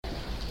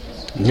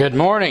Good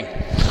morning.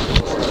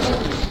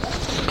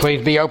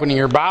 Please be opening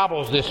your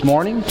Bibles this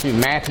morning to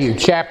Matthew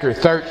chapter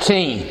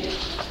 13.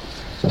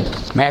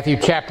 Matthew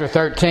chapter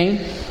 13.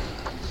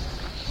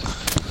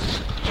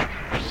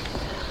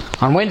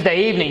 On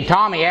Wednesday evening,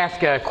 Tommy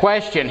asked a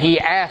question. He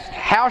asked,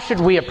 how should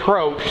we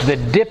approach the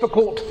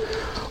difficult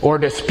or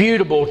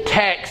disputable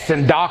texts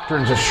and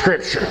doctrines of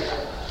Scripture?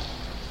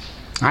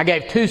 I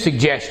gave two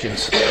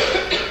suggestions.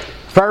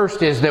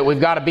 First is that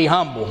we've got to be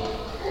humble.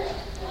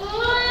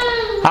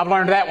 I've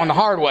learned that one the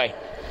hard way.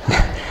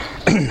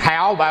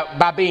 How?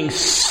 By being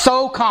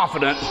so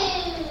confident,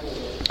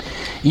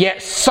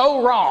 yet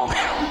so wrong,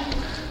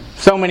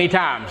 so many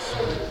times.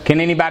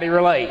 Can anybody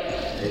relate?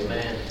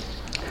 Amen.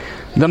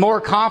 The more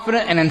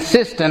confident and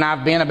insistent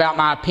I've been about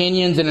my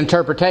opinions and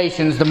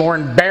interpretations, the more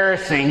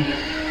embarrassing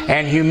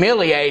and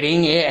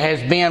humiliating it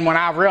has been when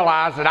I've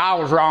realized that I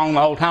was wrong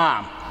the whole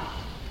time.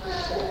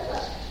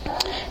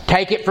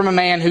 Take it from a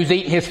man who's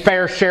eaten his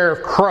fair share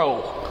of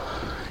crow.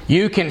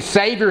 You can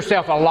save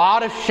yourself a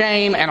lot of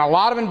shame and a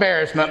lot of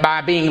embarrassment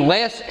by being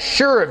less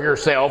sure of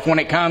yourself when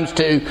it comes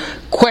to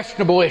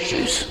questionable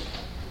issues.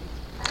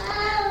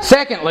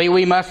 Secondly,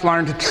 we must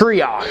learn to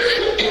triage.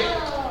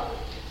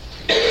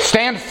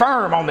 Stand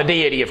firm on the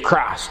deity of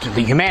Christ,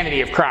 the humanity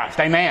of Christ.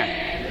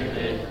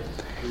 Amen.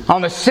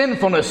 On the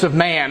sinfulness of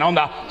man, on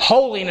the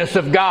holiness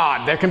of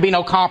God, there can be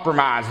no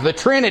compromise. The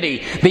Trinity,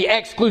 the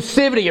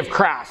exclusivity of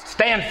Christ.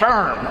 Stand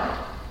firm.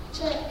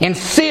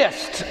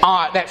 Insist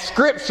that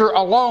Scripture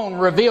alone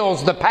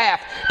reveals the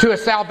path to a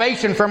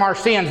salvation from our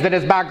sins that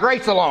is by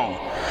grace alone,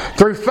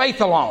 through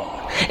faith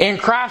alone, in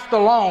Christ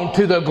alone,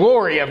 to the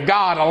glory of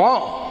God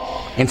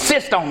alone.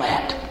 Insist on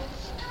that.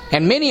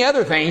 And many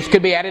other things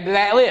could be added to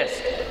that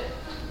list.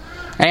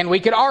 And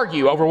we could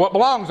argue over what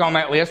belongs on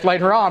that list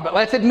later on, but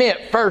let's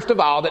admit, first of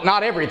all, that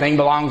not everything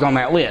belongs on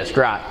that list,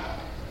 right?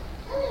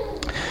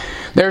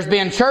 There's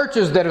been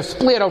churches that have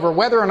split over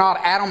whether or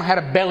not Adam had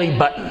a belly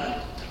button.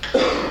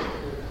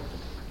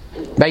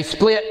 They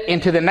split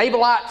into the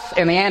Navalites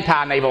and the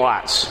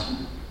anti-Navalites.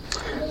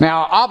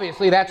 Now,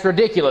 obviously, that's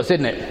ridiculous,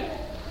 isn't it?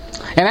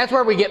 And that's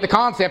where we get the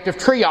concept of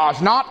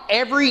triage. Not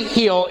every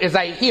hill is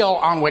a hill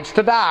on which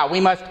to die. We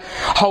must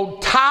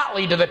hold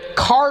tightly to the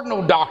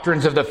cardinal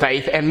doctrines of the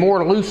faith and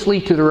more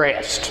loosely to the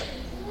rest.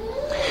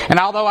 And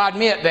although I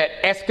admit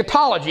that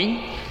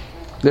eschatology,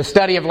 the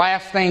study of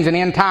last things and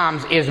end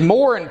times, is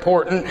more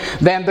important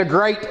than the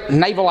great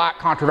Navalite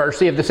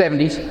controversy of the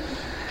 70s,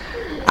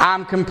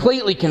 I'm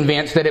completely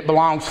convinced that it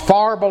belongs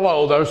far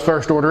below those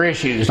first order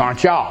issues,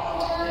 aren't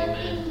y'all?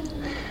 Amen.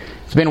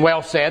 It's been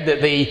well said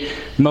that the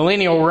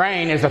millennial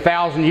reign is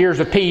 1,000 years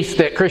of peace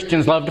that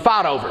Christians love to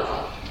fight over.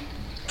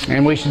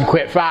 And we should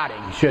quit fighting,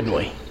 shouldn't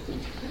we?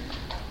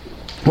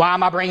 Why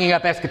am I bringing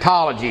up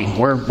eschatology?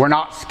 We're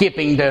not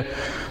skipping to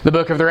the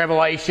book of the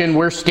Revelation.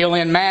 We're still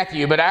in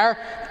Matthew. But our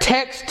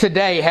text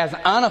today has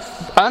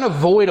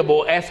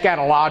unavoidable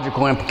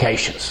eschatological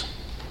implications.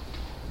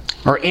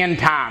 Or end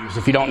times,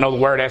 if you don't know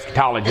the word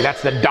eschatology.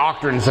 That's the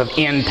doctrines of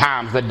end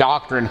times, the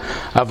doctrine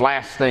of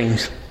last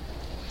things.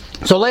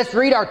 So let's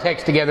read our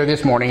text together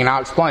this morning, and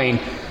I'll explain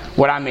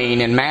what I mean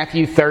in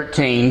Matthew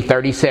 13,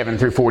 37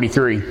 through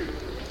 43.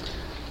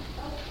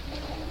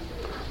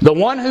 The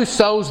one who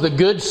sows the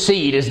good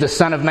seed is the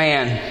Son of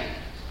Man,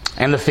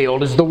 and the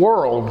field is the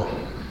world.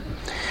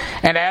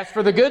 And as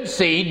for the good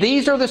seed,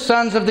 these are the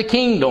sons of the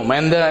kingdom,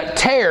 and the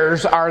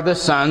tares are the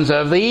sons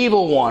of the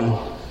evil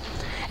one.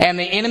 And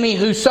the enemy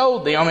who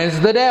sowed them is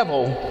the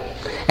devil.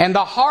 And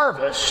the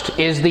harvest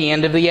is the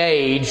end of the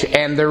age,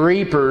 and the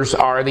reapers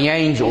are the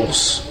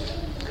angels.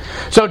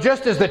 So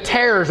just as the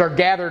tares are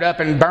gathered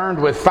up and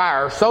burned with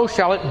fire, so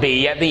shall it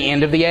be at the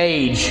end of the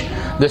age.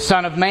 The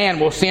Son of Man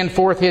will send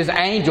forth His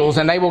angels,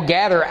 and they will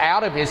gather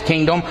out of His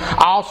kingdom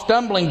all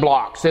stumbling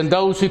blocks and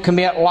those who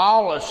commit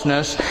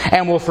lawlessness,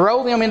 and will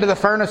throw them into the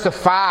furnace of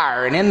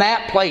fire. And in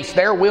that place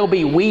there will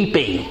be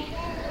weeping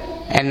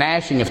and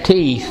gnashing of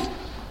teeth.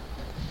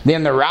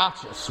 Then the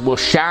righteous will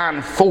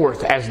shine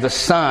forth as the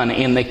sun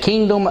in the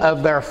kingdom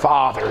of their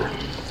Father.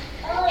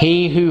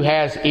 He who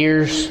has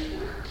ears,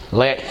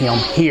 let him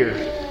hear.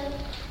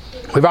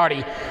 We've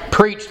already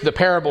preached the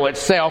parable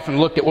itself and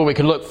looked at what we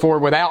could look for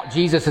without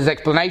Jesus'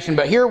 explanation.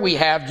 But here we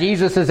have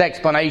Jesus'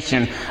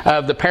 explanation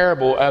of the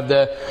parable of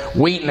the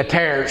wheat and the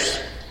tares.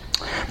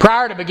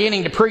 Prior to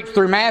beginning to preach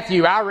through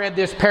Matthew, I read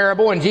this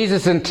parable and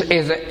Jesus'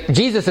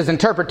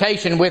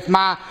 interpretation with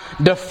my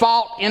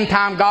default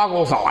end-time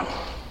goggles on.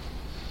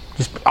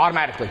 Just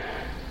automatically.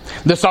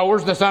 The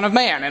sower's the Son of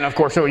Man. And of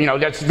course,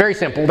 that's very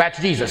simple. That's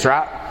Jesus,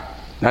 right?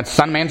 That's the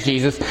Son of Man's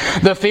Jesus.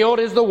 The field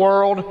is the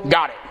world.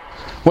 Got it.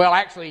 Well,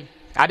 actually,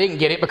 I didn't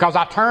get it because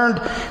I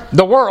turned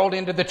the world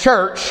into the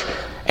church.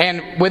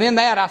 And within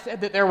that, I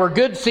said that there were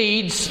good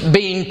seeds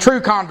being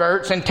true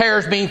converts and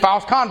tares being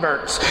false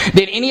converts.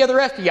 Did any of the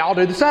rest of y'all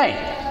do the same?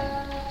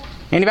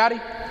 Anybody?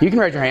 You can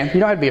raise your hand. You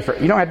don't have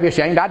to be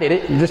ashamed. I did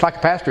it. Just like a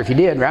pastor if you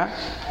did, right?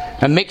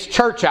 A mixed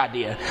church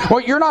idea.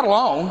 Well, you're not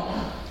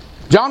alone.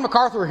 John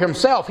MacArthur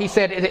himself, he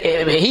says,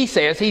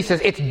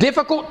 it's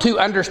difficult to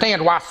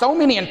understand why so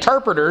many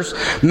interpreters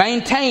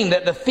maintain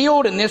that the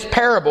field in this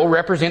parable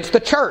represents the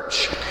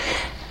church.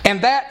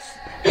 And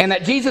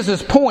that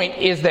Jesus' point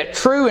is that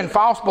true and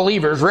false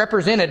believers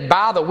represented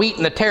by the wheat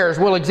and the tares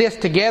will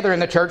exist together in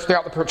the church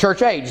throughout the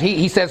church age.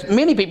 He says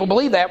many people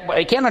believe that, but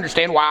they can't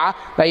understand why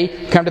they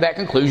come to that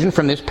conclusion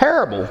from this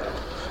parable.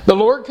 The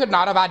Lord could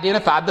not have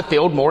identified the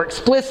field more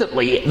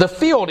explicitly. The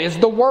field is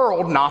the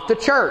world, not the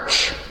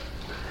church.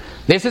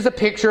 This is a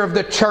picture of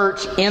the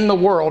church in the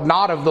world,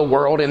 not of the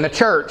world in the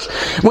church.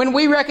 When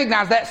we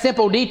recognize that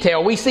simple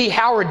detail, we see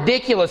how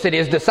ridiculous it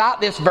is to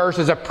cite this verse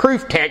as a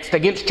proof text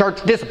against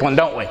church discipline,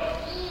 don't we?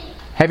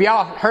 Have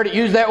y'all heard it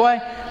used that way?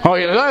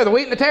 Oh, the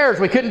wheat and the tares,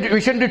 we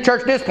shouldn't do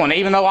church discipline,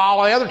 even though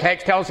all the other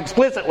texts tell us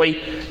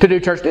explicitly to do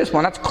church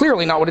discipline. That's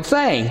clearly not what it's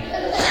saying.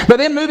 But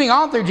then moving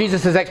on through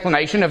Jesus'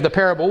 explanation of the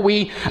parable,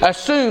 we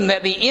assume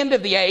that the end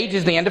of the age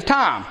is the end of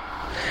time.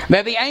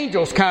 That the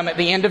angels come at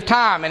the end of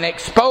time and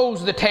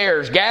expose the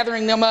tares,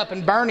 gathering them up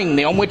and burning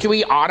them, which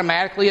we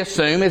automatically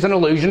assume is an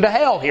allusion to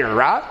hell here,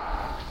 right?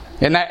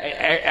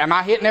 Am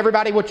I hitting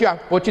everybody what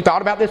you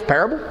thought about this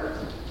parable?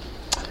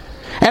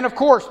 And of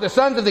course, the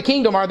sons of the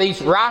kingdom are these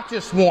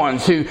righteous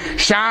ones who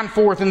shine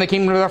forth in the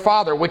kingdom of their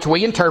Father, which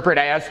we interpret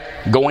as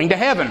going to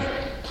heaven.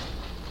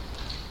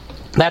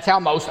 That's how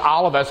most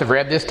all of us have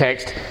read this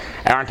text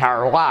our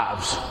entire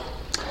lives.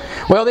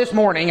 Well, this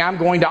morning I'm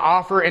going to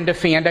offer and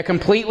defend a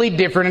completely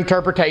different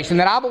interpretation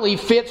that I believe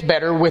fits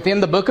better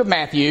within the book of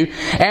Matthew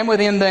and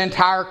within the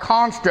entire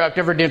construct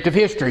of redemptive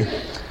history.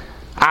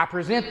 I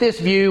present this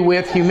view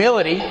with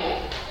humility,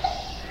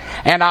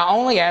 and I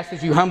only ask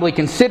that you humbly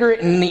consider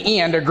it, and in the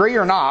end, agree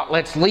or not,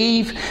 let's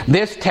leave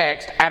this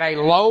text at a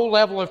low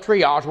level of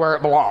triage where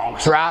it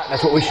belongs, right?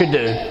 That's what we should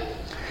do.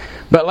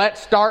 But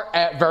let's start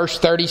at verse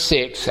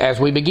 36 as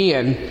we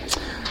begin.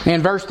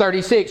 In verse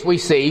 36 we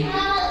see,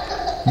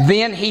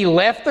 "Then he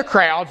left the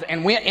crowds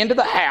and went into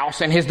the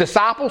house, and his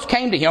disciples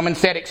came to him and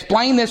said,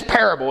 'Explain this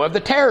parable of the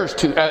tares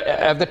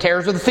of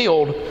the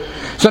field.'"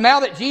 So now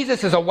that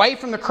Jesus is away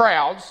from the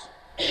crowds,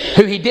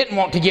 who he didn't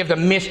want to give the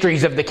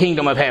mysteries of the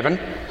kingdom of heaven,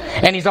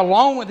 and he's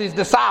alone with his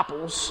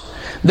disciples,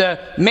 the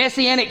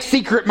messianic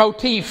secret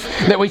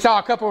motif that we saw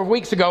a couple of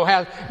weeks ago,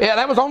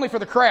 that was only for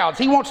the crowds.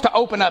 He wants to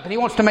open up and he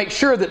wants to make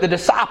sure that the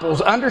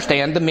disciples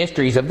understand the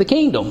mysteries of the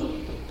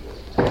kingdom.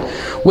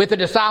 With the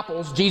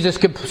disciples, Jesus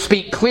could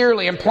speak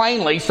clearly and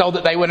plainly so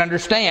that they would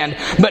understand.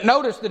 But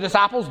notice the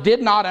disciples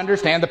did not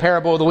understand the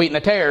parable of the wheat and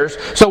the tares.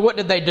 So what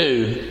did they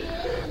do?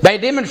 They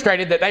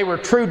demonstrated that they were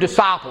true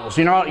disciples.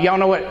 Y'all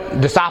know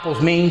what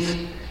disciples means?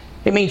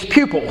 It means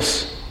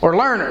pupils or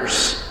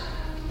learners.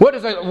 What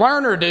does a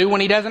learner do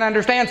when he doesn't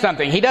understand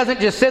something? He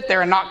doesn't just sit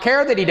there and not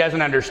care that he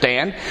doesn't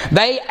understand.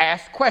 They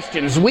ask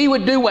questions. We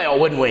would do well,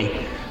 wouldn't we?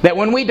 That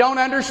when we don't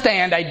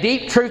understand a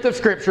deep truth of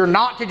Scripture,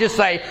 not to just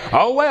say,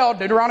 "Oh well,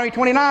 Deuteronomy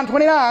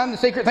 29:29, the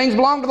secret things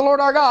belong to the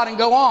Lord our God," and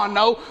go on.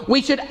 No,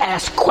 we should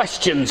ask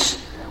questions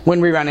when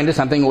we run into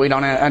something we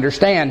don't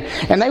understand.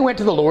 And they went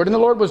to the Lord, and the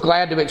Lord was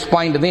glad to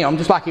explain to them,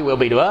 just like He will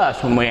be to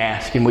us when we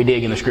ask and we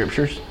dig in the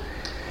Scriptures.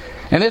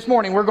 And this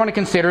morning we're going to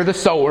consider the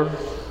sower,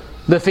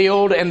 the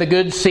field and the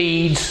good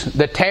seeds,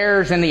 the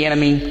tares and the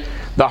enemy,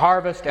 the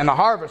harvest and the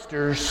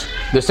harvesters,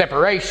 the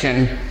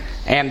separation,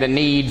 and the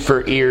need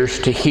for ears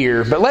to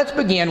hear. But let's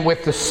begin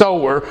with the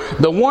sower.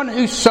 The one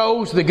who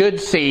sows the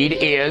good seed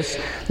is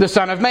the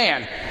Son of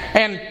Man.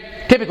 And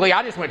typically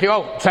I just went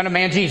to, Son of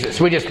Man,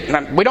 Jesus. We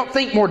don't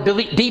think more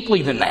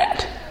deeply than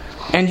that.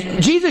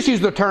 And Jesus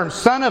used the term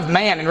Son of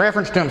Man in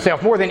reference to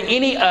Himself more than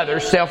any other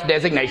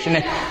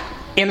self-designation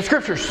in the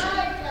Scriptures.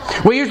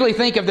 We usually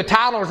think of the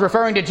title as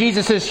referring to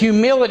Jesus'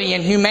 humility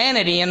and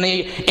humanity in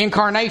the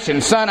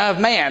incarnation, Son of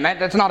Man.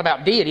 That's not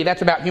about deity,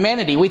 that's about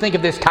humanity. We think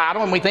of this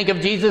title and we think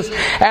of Jesus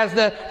as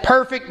the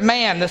perfect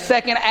man, the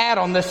second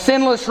Adam, the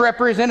sinless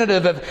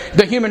representative of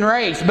the human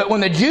race. But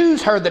when the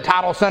Jews heard the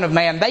title Son of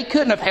Man, they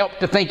couldn't have helped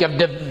to think of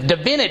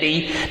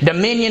divinity,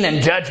 dominion,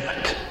 and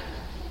judgment.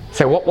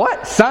 So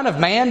what? Son of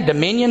Man,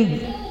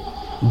 dominion,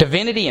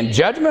 divinity, and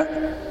judgment?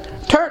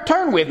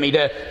 Turn with me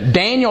to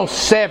Daniel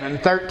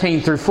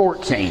 7:13 through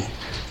 14.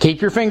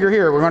 Keep your finger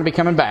here. We're going to be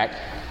coming back.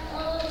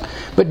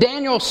 But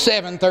Daniel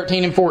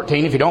 7:13 and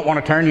 14, if you don't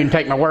want to turn, you can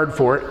take my word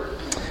for it.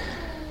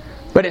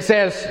 But it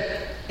says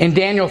in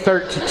Daniel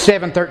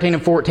 7:13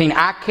 and 14,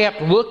 "I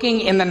kept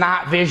looking in the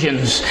night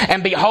visions,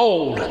 and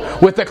behold,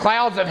 with the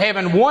clouds of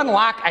heaven, one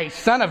like a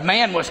Son of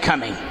Man was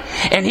coming.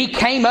 And He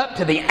came up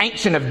to the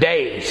Ancient of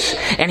Days,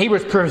 and He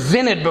was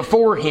presented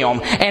before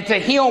Him, and to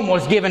Him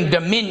was given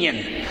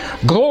dominion,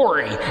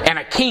 glory, and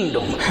a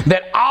kingdom,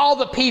 that all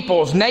the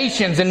peoples,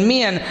 nations, and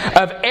men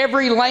of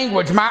every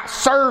language might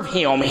serve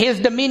Him. His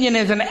dominion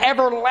is an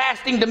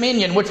everlasting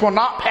dominion which will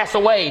not pass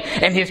away,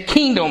 and His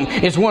kingdom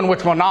is one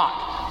which will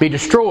not be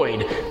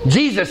destroyed."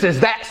 Jesus is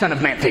that Son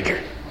of Man figure.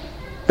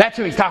 That's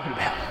who He's talking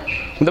about.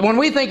 When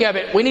we think of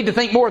it, we need to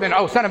think more than,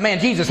 Son of Man,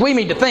 Jesus. We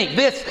need to think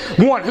this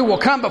one who will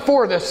come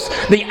before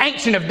the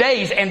Ancient of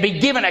Days and be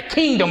given a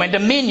kingdom and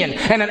dominion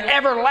and an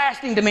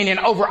everlasting dominion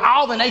over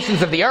all the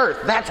nations of the earth.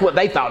 That's what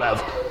they thought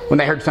of when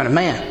they heard Son of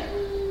Man.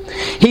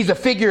 He's a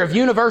figure of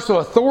universal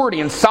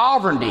authority and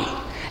sovereignty.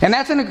 And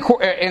that's in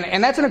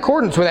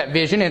accordance with that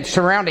vision. And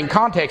surrounding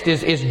context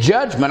is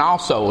judgment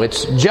also.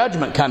 It's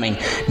judgment coming.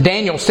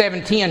 Daniel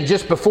 7:10,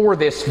 just before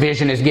this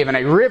vision is given,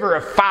 a river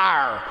of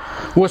fire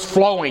was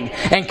flowing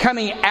and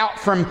coming out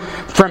from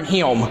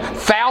him.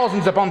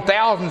 Thousands upon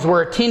thousands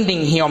were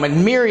attending him,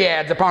 and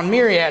myriads upon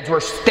myriads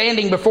were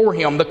standing before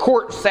him. The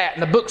court sat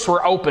and the books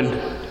were opened.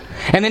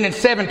 And then in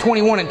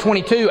 7:21 and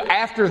 22,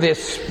 after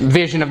this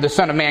vision of the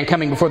Son of Man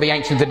coming before the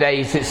Ancient of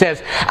Days, it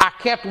says, I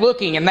kept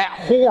looking, and that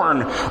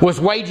horn was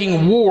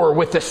waging war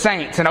with the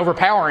saints and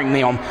overpowering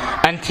them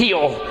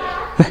until,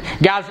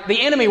 guys, the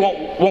enemy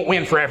won't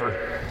win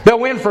forever. They'll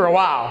win for a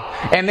while.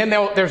 And then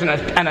there's an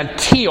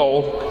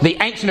until the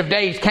Ancient of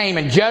Days came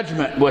and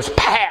judgment was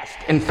passed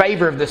in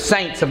favor of the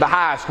saints of the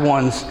highest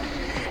ones.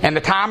 And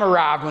the time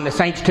arrived when the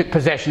saints took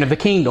possession of the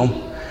kingdom.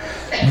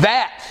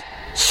 That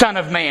Son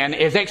of Man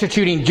is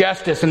executing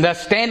justice and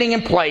thus standing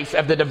in place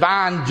of the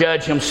divine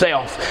judge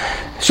himself.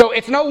 So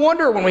it's no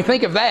wonder when we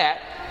think of that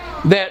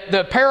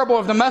the parable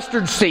of the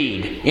mustard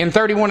seed in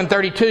 31 and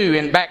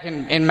 32 back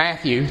in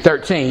Matthew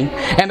 13,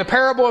 and the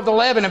parable of the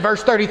leaven in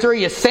verse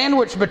 33 is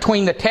sandwiched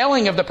between the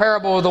telling of the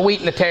parable of the wheat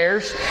and the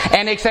tares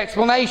and its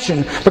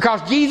explanation,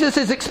 because Jesus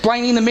is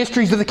explaining the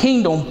mysteries of the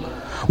kingdom.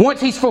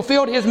 Once he's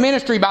fulfilled his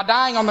ministry by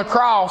dying on the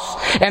cross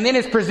and then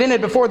is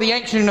presented before the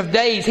Ancient of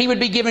Days, he would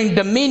be given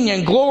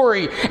dominion,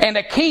 glory, and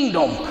a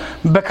kingdom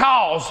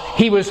because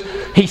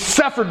he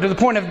suffered to the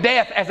point of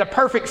death as a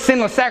perfect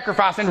sinless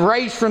sacrifice and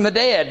raised from the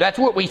dead. That's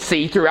what we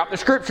see throughout the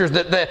Scriptures.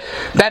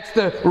 That's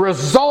the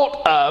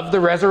result of the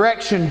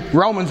resurrection.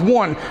 Romans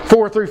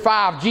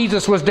 1:4-5,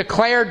 Jesus was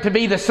declared to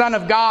be the Son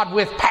of God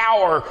with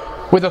power,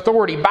 with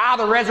authority, by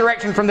the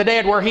resurrection from the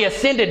dead, where he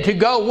ascended to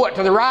go,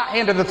 to the right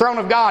hand of the throne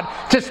of God,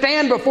 to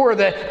stand before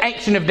the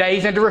Ancient of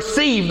Days and to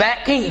receive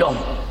that kingdom.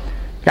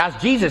 Guys,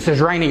 Jesus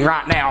is reigning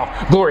right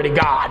now. Glory to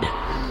God.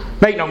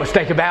 Make no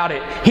mistake about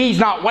it. He's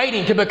not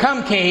waiting to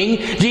become king.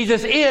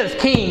 Jesus is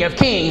King of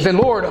kings and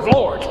Lord of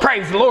lords.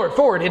 Praise the Lord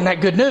for it. Isn't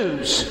that good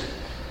news?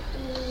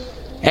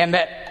 And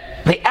that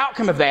the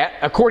outcome of that,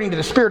 according to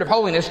the Spirit of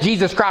holiness,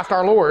 Jesus Christ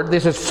our Lord,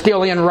 this is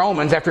still in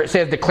Romans after it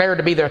says declared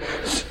to be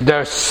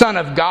the Son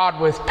of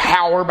God with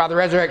power by the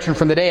resurrection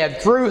from the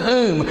dead, through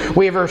whom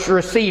we have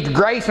received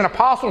grace and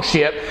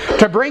apostleship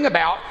to bring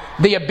about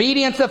the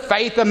obedience of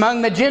faith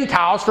among the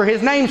Gentiles for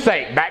his name's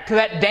sake. Back to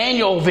that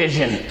Daniel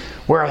vision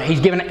where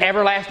he's given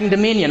everlasting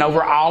dominion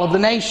over all of the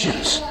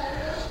nations.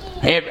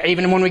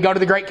 Even when we go to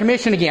the Great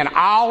Commission again,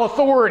 all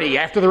authority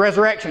after the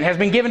resurrection has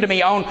been given to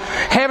me on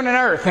heaven and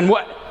earth. And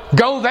what?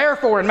 Go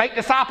therefore and make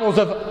disciples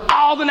of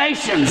all the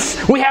nations.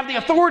 We have the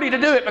authority to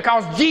do it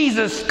because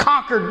Jesus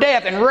conquered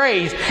death and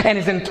raised and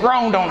is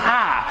enthroned on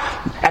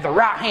high at the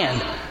right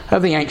hand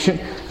of the Ancient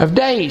of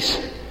Days.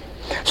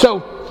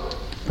 So,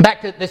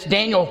 back to this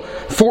Daniel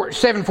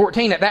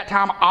 7:14, at that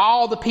time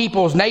all the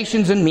peoples,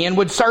 nations, and men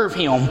would serve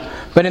him.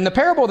 But in the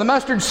parable of the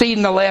mustard seed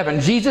and the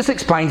leaven, Jesus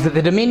explains that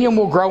the dominion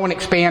will grow and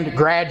expand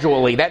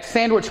gradually. That's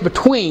sandwiched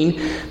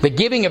between the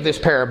giving of this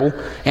parable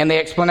and the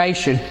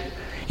explanation.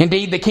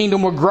 Indeed, the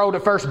kingdom will grow to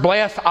first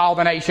bless all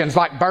the nations,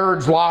 like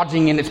birds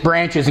lodging in its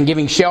branches and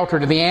giving shelter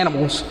to the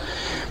animals.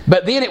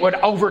 But then it would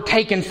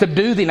overtake and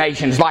subdue the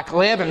nations, like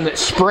leaven that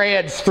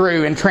spreads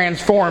through and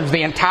transforms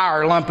the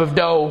entire lump of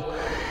dough.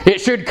 It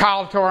should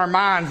call to our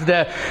minds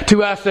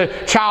to us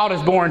a child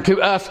is born,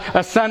 to us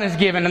a son is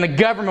given, and the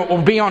government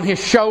will be on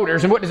his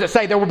shoulders. And what does it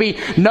say? There will be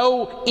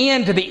no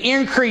end to the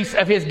increase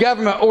of his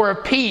government or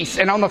of peace,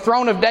 and on the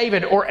throne of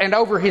David and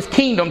over his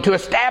kingdom, to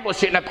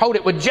establish it and uphold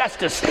it with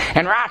justice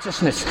and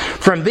righteousness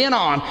from then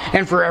on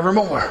and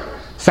forevermore.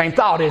 Same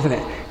thought, isn't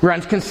it?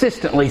 Runs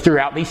consistently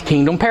throughout these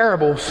kingdom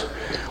parables.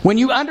 When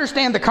you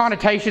understand the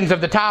connotations of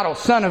the title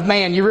Son of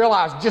Man, you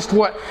realize just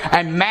what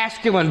a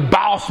masculine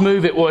boss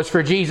move it was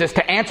for Jesus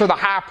to answer the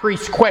high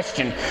priest's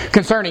question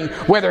concerning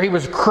whether he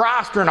was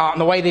Christ or not in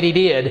the way that he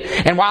did,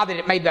 and why that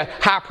it made the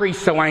high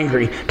priest so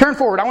angry. Turn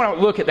forward. I want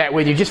to look at that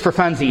with you just for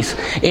funsies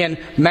in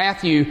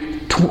Matthew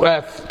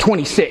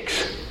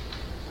 26.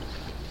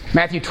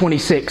 Matthew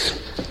 26.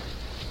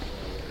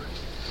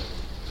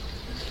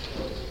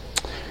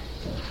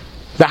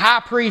 The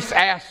high priest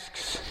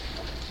asks,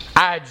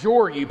 I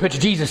adjure you, puts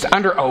Jesus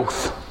under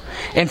oath,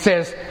 and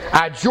says,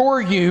 I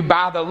adjure you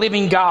by the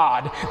living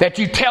God that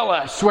you tell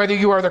us whether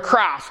you are the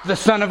Christ, the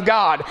Son of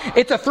God.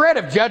 It's a threat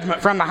of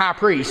judgment from the high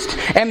priest.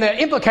 And the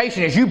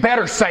implication is you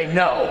better say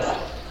no.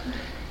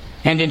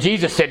 And then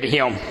Jesus said to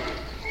him,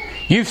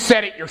 you've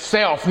said it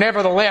yourself.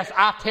 Nevertheless,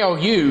 I tell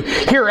you,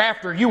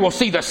 hereafter you will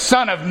see the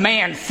Son of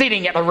Man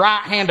sitting at the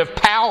right hand of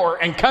power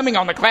and coming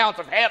on the clouds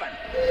of heaven.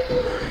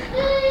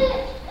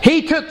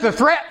 He took the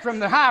threat from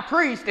the high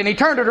priest and he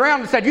turned it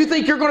around and said, you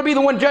think you're going to be the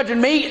one judging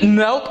me?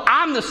 Nope,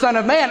 I'm the Son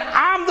of Man.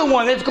 I'm the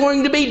one that's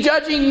going to be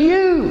judging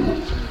you.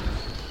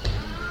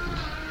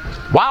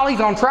 While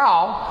he's on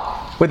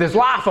trial, with his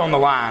life on the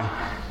line.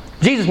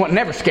 Jesus was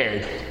never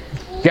scared,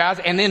 guys.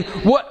 And then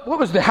what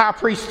was the high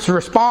priest's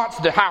response?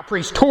 The high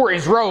priest tore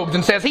his robes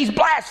and says, he's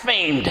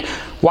blasphemed.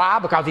 Why?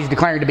 Because he's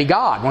declaring to be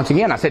God. Once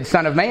again, I said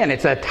Son of Man.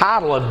 It's a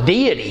title of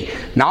deity,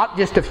 not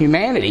just of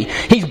humanity.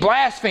 He's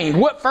blasphemed.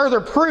 What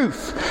further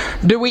proof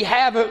do we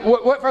have?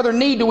 What further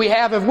need do we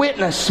have of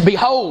witness?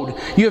 Behold,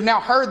 you have now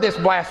heard this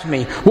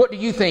blasphemy. What do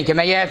you think? And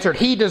they answered,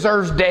 he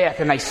deserves death.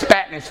 And they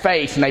spat in his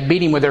face, and they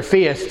beat him with their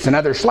fists, and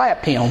others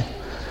slapped him.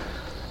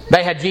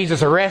 They had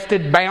Jesus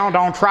arrested, bound,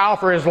 on trial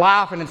for his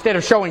life, and instead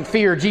of showing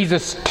fear,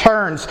 Jesus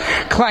turns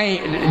and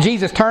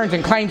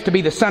claims to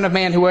be the Son of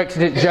Man who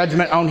executes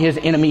judgment on his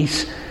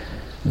enemies,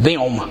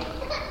 them.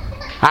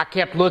 I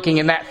kept looking,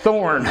 and that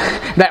horn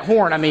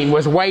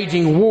was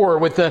waging war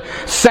with the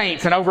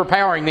saints and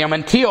overpowering them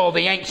until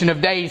the Ancient of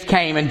Days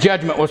came and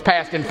judgment was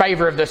passed in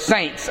favor of the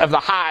saints of the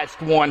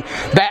highest one.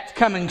 That's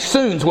coming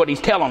soon is what he's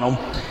telling them.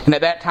 And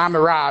at that time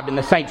arrived, and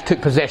the saints took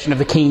possession of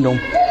the kingdom.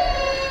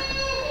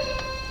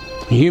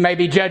 You may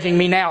be judging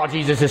me now,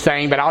 Jesus is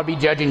saying, but I'll be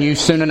judging you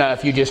soon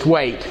enough. You just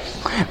wait.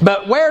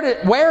 But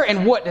where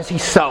and what does he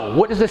sow?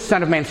 What does this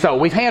Son of Man sow?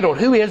 We've handled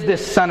who is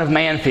this Son of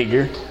Man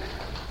figure.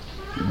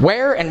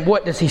 Where and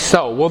what does he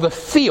sow? Well, the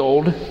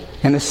field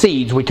and the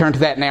seeds. We turn to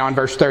that now in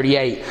verse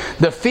 38.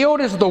 The field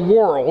is the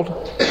world,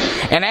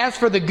 and as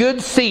for the good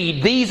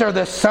seed, these are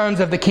the sons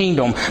of the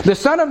kingdom. The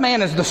Son of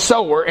Man is the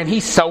sower, and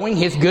he's sowing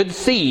his good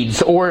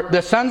seeds, or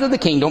the sons of the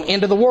kingdom,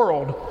 into the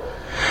world.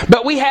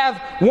 But we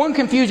have one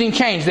confusing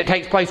change that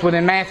takes place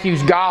within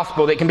Matthew's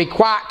gospel that can be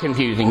quite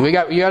confusing. You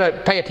got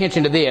to pay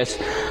attention to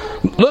this.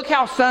 Look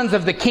how sons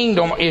of the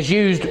kingdom is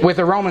used with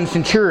the Roman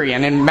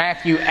centurion in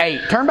Matthew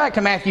 8. Turn back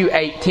to Matthew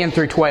 8, 10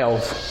 through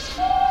 12.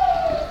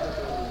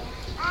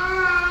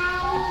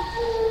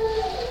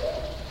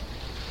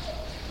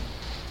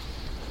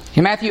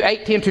 In Matthew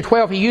 8, 10 through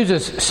 12, he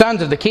uses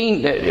sons of the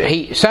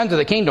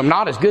kingdom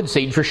not as good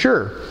seed for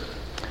sure.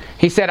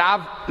 He said,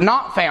 I've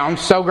not found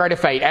so great a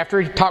faith. After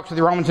he talks to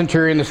the Roman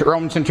centurion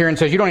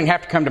says, you don't even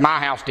have to come to my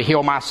house to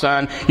heal my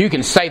son. You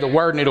can say the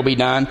word and it'll be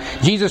done.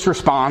 Jesus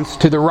responds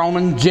to the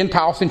Roman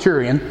Gentile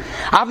centurion,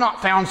 I've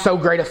not found so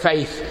great a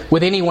faith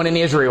with anyone in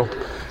Israel.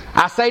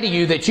 I say to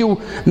you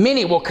that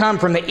many will come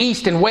from the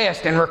east and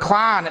west and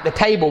recline at the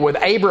table with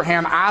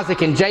Abraham,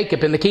 Isaac, and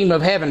Jacob in the kingdom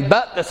of heaven.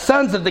 But the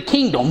sons of the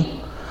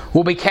kingdom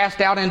will be cast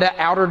out into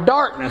outer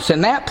darkness,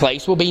 and that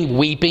place will be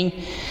weeping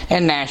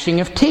and gnashing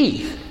of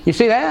teeth. You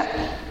see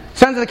that?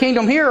 Sons of the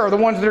kingdom here are the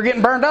ones that are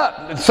getting burned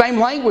up. The same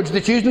language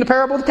that's used in the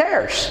parable of the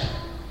tares.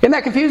 Isn't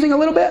that confusing a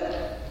little bit?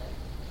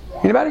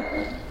 Anybody?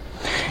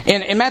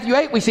 In Matthew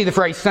 8, we see the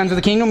phrase sons of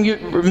the kingdom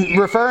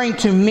referring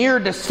to mere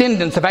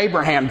descendants of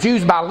Abraham,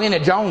 Jews by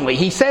lineage only.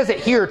 He says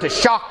it here to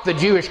shock the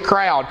Jewish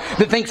crowd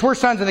that thinks we're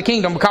sons of the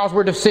kingdom because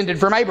we're descended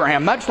from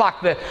Abraham, much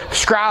like the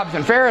scribes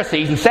and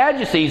Pharisees and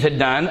Sadducees had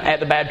done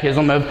at the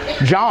baptism of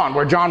John,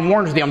 where John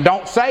warns them,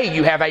 don't say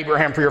you have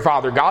Abraham for your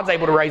father. God's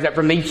able to raise up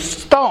from these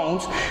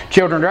stones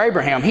children to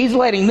Abraham. He's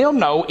letting them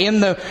know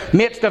in the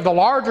midst of the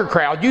larger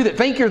crowd, you that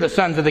think you're the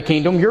sons of the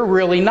kingdom, you're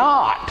really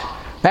not.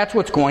 That's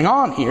what's going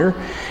on here.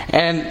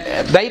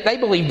 And they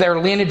believe their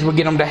lineage would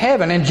get them to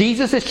heaven. And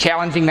Jesus is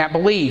challenging that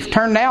belief.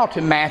 Turn now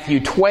to Matthew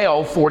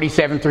 12,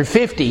 47 through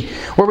 50,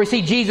 where we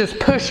see Jesus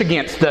push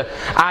against the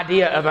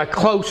idea of a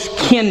close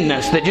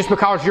kinness, that just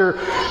because you're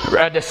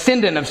a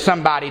descendant of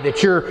somebody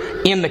that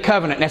you're in the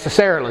covenant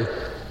necessarily.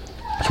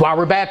 That's why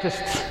we're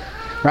Baptists,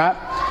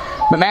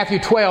 right? But Matthew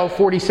 12,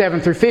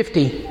 47 through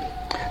 50.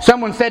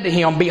 Someone said to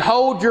him,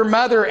 behold, your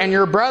mother and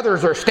your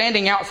brothers are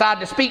standing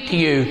outside to speak to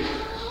you.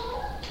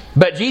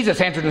 But Jesus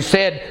answered and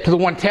said to the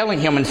one telling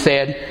him and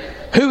said,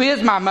 who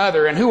is my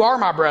mother and who are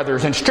my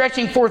brothers? And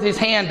stretching forth his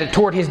hand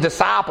toward his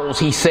disciples,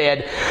 he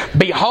said,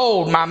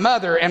 behold, my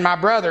mother and my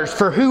brothers,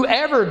 for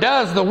whoever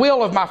does the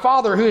will of my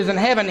Father who is in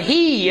heaven,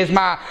 he is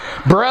my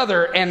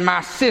brother and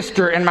my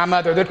sister and my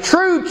mother. The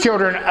true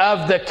children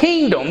of the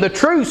kingdom, the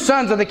true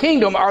sons of the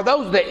kingdom, are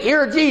those that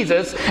hear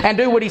Jesus and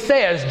do what he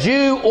says,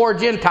 Jew or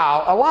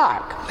Gentile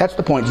alike. That's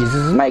the point Jesus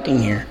is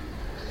making here.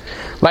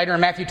 Later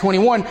in Matthew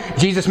 21,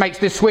 Jesus makes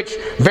this switch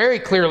very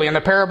clearly in the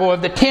parable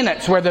of the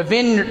tenants, where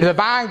the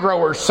vine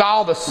growers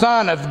saw the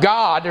Son of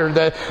God, or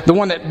the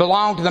one that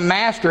belonged to the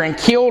master, and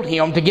killed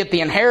him to get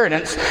the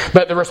inheritance.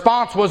 But the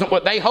response wasn't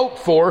what they hoped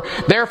for.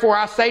 Therefore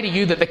I say to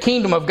you that the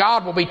kingdom of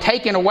God will be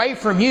taken away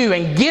from you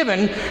and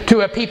given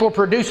to a people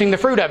producing the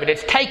fruit of it.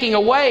 It's taking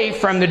away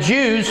from the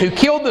Jews who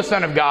killed the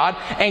Son of God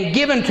and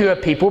given to a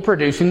people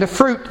producing the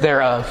fruit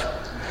thereof.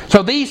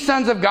 So these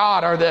sons of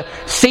God are the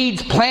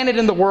seeds planted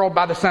in the world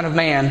by the Son of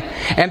Man,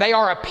 and they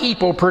are a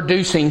people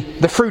producing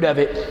the fruit of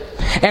it.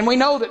 And we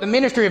know that the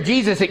ministry of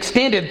Jesus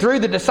extended through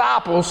the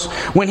disciples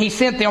when he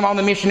sent them on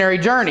the missionary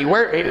journey,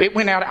 where it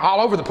went out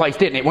all over the place,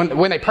 didn't it?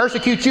 When they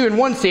persecute you in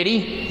one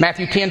city,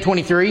 Matthew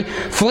 10:23,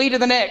 flee to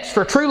the next,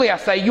 for truly I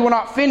say, you will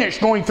not finish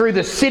going through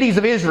the cities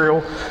of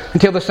Israel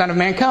until the Son of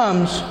Man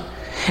comes.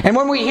 And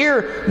when we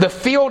hear the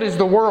field is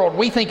the world,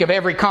 we think of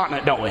every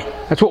continent, don't we?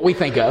 That's what we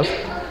think of.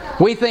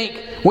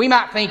 We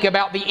might think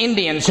about the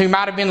Indians who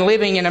might have been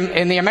living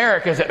in the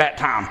Americas at that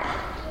time.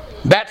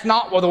 that's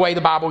not the way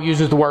the Bible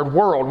uses the word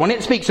world. When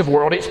it speaks of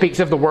world, it speaks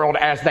of the world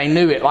as they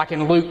knew it, like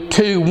in Luke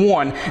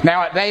 2:1.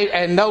 Now,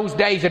 in those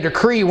days, a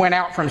decree went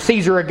out from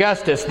Caesar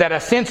Augustus that a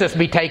census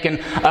be taken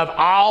of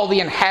all the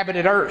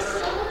inhabited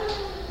earth.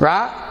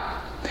 Right?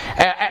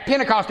 At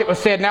Pentecost, it was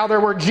said, now there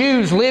were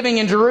Jews living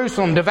in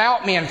Jerusalem,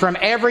 devout men from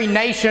every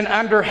nation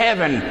under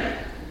heaven.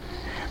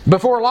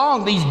 Before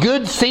long, these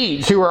good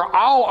seeds who are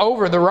all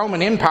over the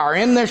Roman Empire,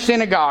 in their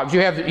synagogues,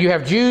 you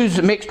have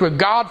Jews mixed with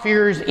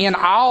God-fearers in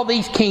all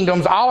these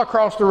kingdoms, all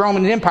across the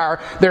Roman Empire.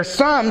 There's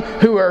some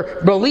who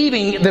are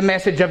believing the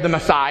message of the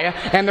Messiah,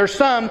 and there's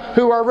some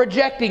who are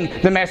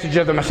rejecting the message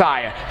of the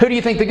Messiah. Who do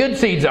you think the good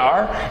seeds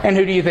are, and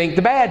who do you think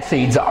the bad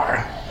seeds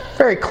are?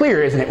 Very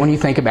clear, isn't it, when you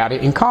think about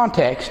it in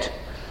context?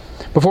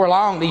 Before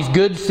long, these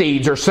good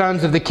seeds, or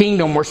sons of the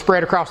kingdom, were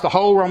spread across the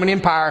whole Roman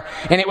Empire,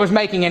 and it was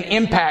making an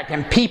impact,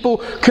 and people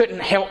couldn't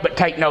help but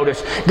take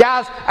notice.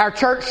 Guys, our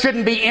church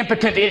shouldn't be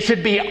impotent, it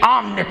should be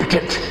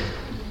omnipotent.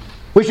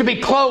 We should be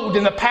clothed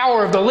in the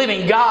power of the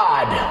living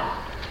God.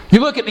 You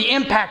look at the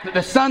impact that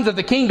the sons of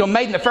the kingdom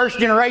made in the first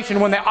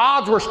generation when the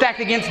odds were stacked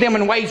against them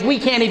in ways we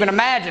can't even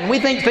imagine. We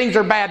think things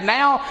are bad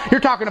now. You're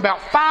talking about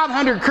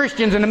 500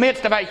 Christians in the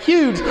midst of a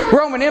huge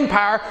Roman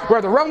Empire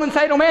where the Romans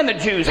hate them and the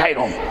Jews hate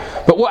them.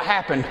 But what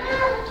happened?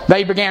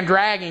 They began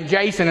dragging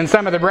Jason and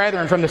some of the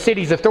brethren from the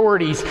city's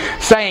authorities,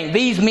 saying,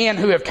 these men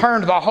who have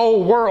turned the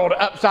whole world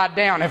upside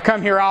down have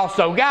come here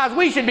also. Guys,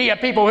 we should be a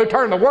people who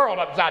turn the world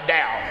upside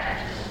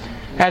down,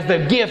 as the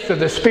gifts of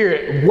the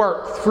Spirit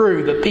work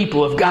through the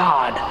people of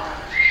God.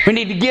 We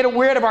need to get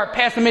rid of our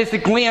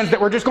pessimistic lens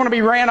that we're just going to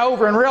be ran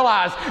over and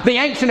realize the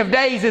Ancient of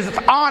Days is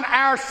on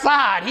our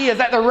side. He is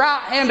at the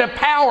right hand of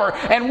power,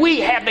 and we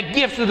have the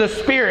gifts of the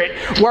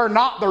Spirit. Were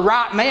not the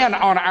right man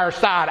on our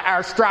side,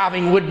 our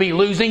striving would be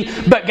losing.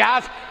 But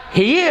guys,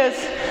 He is.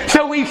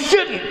 So we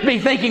shouldn't be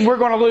thinking we're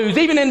going to lose.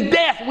 Even in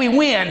death we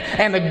win,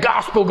 and the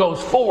gospel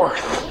goes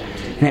forth,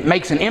 and it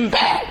makes an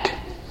impact.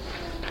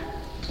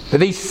 But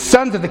these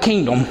sons of the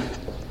kingdom,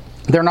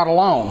 they're not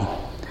alone.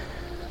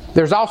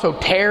 There's also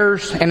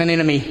tares and an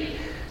enemy.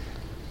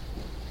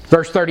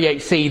 Verse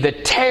 38c, the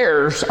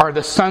tares are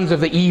the sons of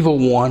the evil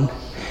one,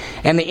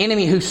 and the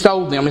enemy who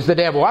sold them is the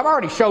devil. I've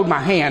already showed my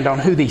hand on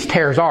who these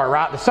tares are,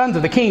 right? The sons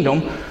of the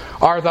kingdom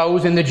are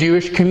those in the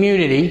Jewish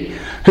community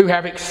who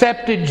have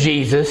accepted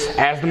Jesus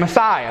as the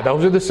Messiah.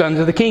 Those are the sons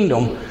of the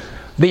kingdom.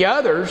 The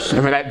others,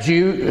 remember that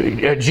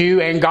Jew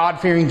and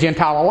God-fearing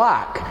Gentile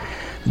alike.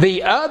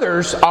 The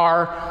others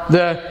are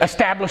the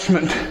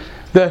establishment,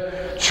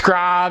 the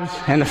scribes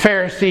and the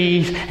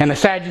Pharisees and the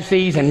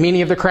Sadducees and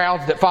many of the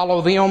crowds that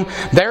follow them.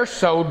 They're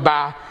sold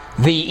by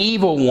the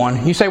evil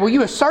one. You say, well,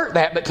 you assert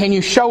that, but can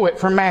you show it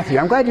from Matthew?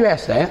 I'm glad you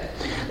asked that.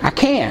 I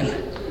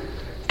can.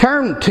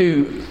 Turn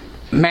to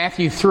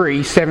Matthew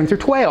 3, 7 through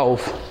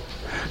 12.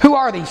 Who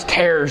are these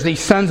tares, these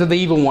sons of the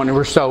evil one who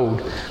were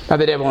sold by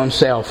the devil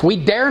himself? We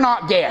dare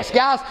not guess.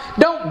 Guys,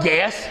 don't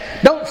guess.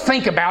 Don't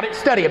think about it.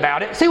 Study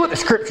about it. See what the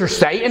Scriptures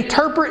say.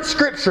 Interpret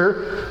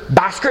Scripture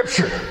by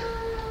Scripture,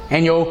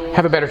 and you'll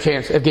have a better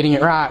chance of getting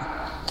it right.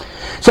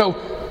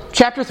 So,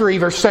 chapter 3,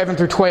 verse 7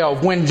 through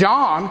 12. When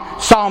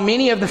John saw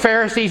many of the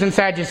Pharisees and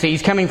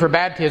Sadducees coming for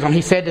baptism,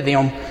 he said to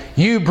them,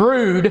 you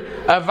brood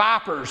of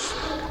vipers,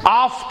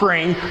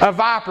 offspring of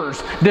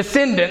vipers,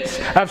 descendants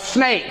of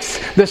snakes.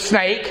 The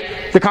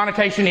snake, the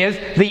connotation is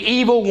the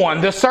evil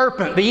one, the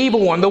serpent, the evil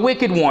one, the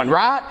wicked one,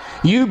 right?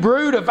 You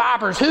brood of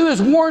vipers, who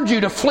has warned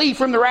you to flee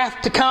from the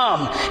wrath to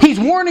come? He's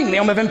warning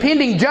them of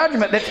impending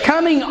judgment that's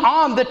coming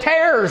on the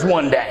tares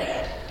one day.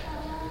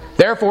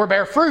 Therefore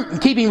bear fruit in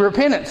keeping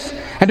repentance.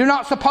 And do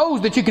not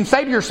suppose that you can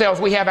say to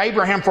yourselves, we have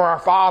Abraham for our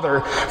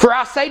father. For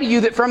I say to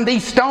you that from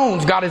these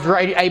stones God is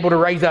able to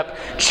raise up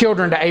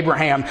children to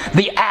Abraham.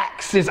 The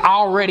axe is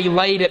already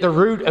laid at the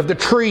root of the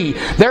tree.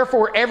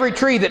 Therefore every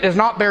tree that does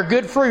not bear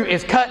good fruit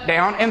is cut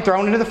down and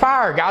thrown into the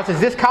fire. Guys, is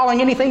this calling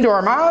anything to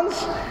our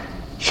minds?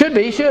 Should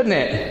be, shouldn't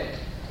it?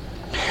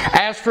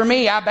 As for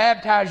me, I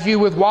baptize you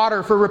with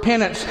water for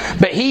repentance,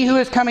 but he who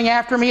is coming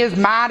after me is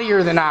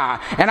mightier than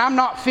I, and I'm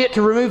not fit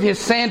to remove his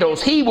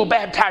sandals. He will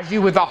baptize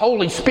you with the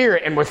Holy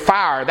Spirit and with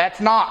fire. That's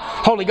not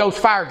Holy Ghost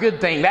fire,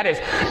 good thing. That is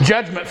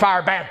judgment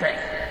fire, bad thing.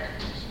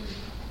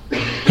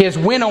 His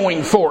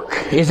winnowing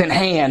fork is in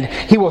hand.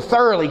 He will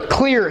thoroughly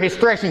clear his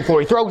threshing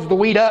floor. He throws the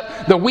wheat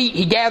up. The wheat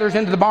he gathers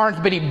into the barns,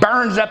 but he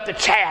burns up the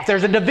chaff.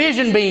 There's a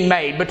division being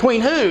made. Between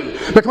who?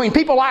 Between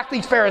people like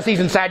these Pharisees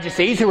and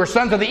Sadducees, who are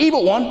sons of the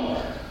evil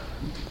one,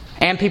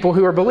 and people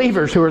who are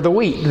believers, who are the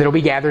wheat that will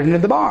be gathered into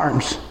the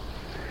barns.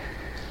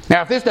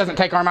 Now, if this doesn't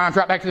take our minds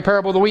right back to the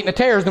parable of the wheat and the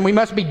tares, then we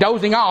must be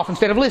dozing off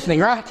instead of listening,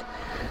 right?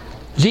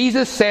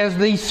 Jesus says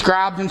these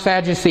scribes and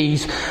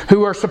Sadducees,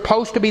 who are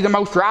supposed to be the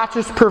most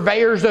righteous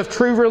purveyors of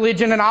true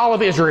religion in all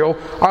of Israel,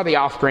 are the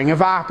offspring of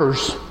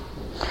vipers.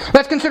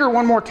 Let's consider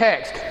one more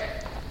text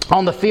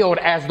on the field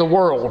as the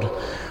world,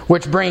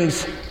 which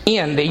brings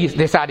in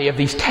this idea of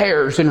these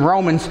tares. In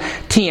Romans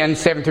 10,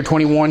 7 through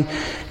 21,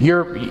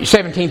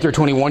 17 through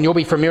 21, you'll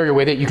be familiar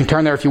with it. You can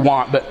turn there if you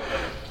want.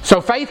 So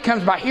faith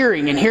comes by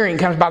hearing, and hearing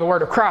comes by the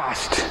word of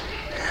Christ.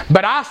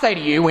 But I say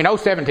to you, we know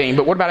 17,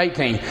 but what about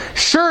 18?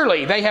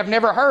 Surely they have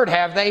never heard,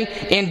 have they?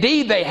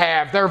 Indeed they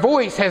have. Their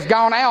voice has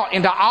gone out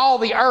into all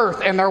the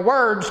earth, and their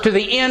words to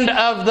the end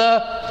of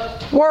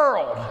the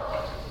world.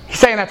 He's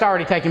saying that's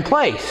already taken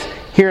place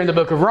here in the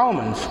book of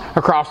Romans,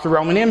 across the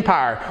Roman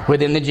Empire,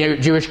 within the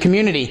Jewish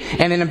community.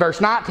 And then in verse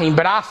 19,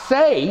 but I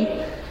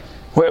say,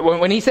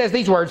 when he says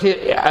these words, to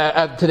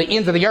the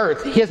ends of the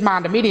earth, his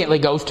mind immediately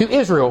goes to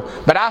Israel.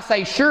 But I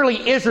say,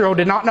 surely Israel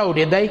did not know,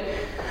 did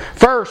they?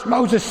 First,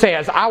 Moses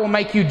says, I will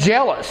make you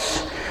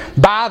jealous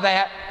by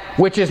that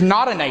which is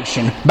not a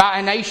nation. By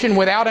a nation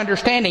without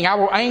understanding, I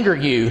will anger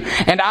you.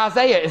 And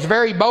Isaiah is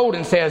very bold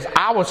and says,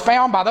 I was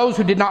found by those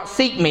who did not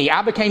seek me.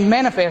 I became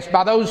manifest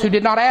by those who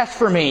did not ask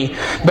for me.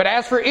 But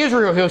as for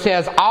Israel, he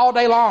says, all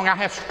day long I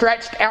have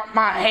stretched out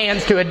my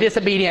hands to a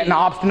disobedient and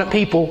obstinate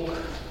people.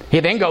 He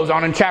then goes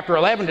on in chapter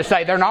 11 to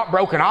say they're not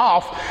broken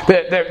off.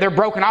 They're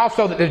broken off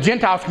so that the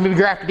Gentiles can be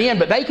grafted in,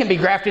 but they can be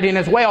grafted in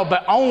as well,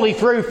 but only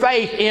through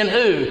faith in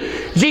who?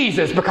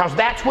 Jesus, because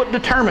that's what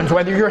determines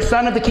whether you're a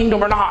son of the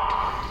kingdom or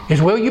not.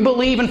 Is will you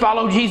believe and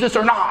follow Jesus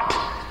or not?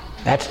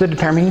 That's the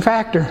determining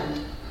factor.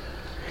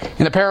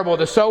 In the parable of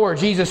the sower,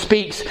 Jesus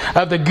speaks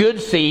of the good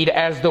seed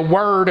as the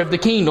word of the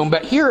kingdom,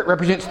 but here it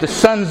represents the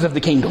sons of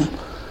the kingdom,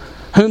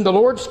 whom the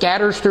Lord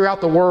scatters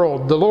throughout the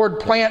world. The Lord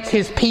plants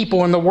His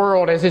people in the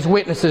world as His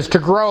witnesses to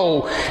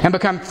grow and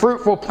become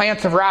fruitful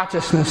plants of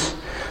righteousness.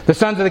 The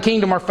sons of the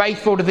kingdom are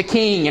faithful to the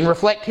King and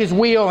reflect His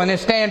will and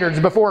His standards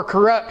before a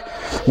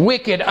corrupt,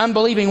 wicked,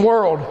 unbelieving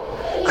world.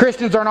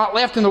 Christians are not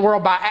left in the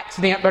world by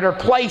accident, but are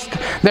placed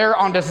there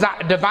on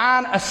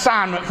divine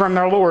assignment from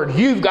their Lord.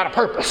 You've got a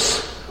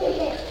purpose.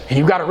 And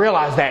you've got to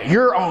realize that.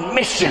 You're on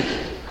mission.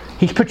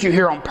 He's put you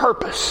here on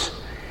purpose.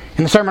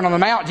 In the Sermon on the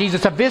Mount,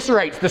 Jesus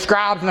eviscerates the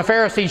scribes and the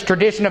Pharisees'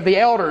 tradition of the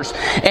elders,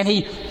 and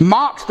He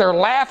mocks their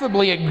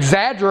laughably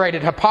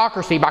exaggerated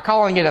hypocrisy by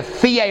calling it a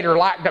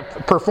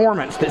theater-like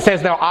performance that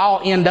says they'll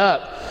all end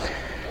up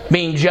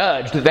being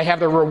judged, that they have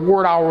their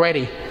reward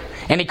already.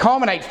 And He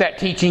culminates that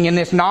teaching in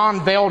this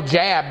non-veiled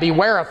jab,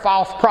 beware of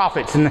false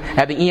prophets,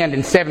 at the end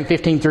in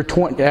 7:15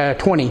 through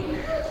 20.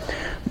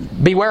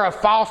 Beware of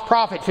false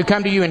prophets who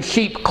come to you in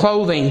sheep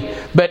clothing,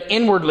 but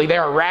inwardly they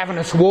are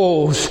ravenous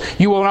wolves.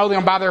 You will know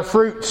them by their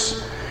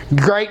fruits.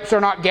 Grapes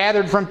are not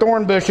gathered from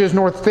thorn bushes,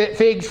 nor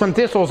figs from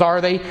thistles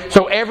are they.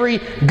 So every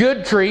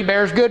good tree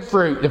bears good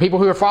fruit, the people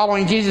who are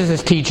following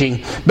Jesus'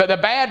 teaching. But the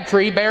bad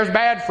tree bears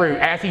bad fruit,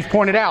 as He's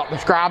pointed out, the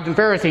scribes and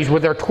Pharisees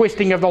with their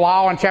twisting of the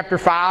law in chapter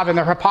 5 and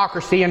their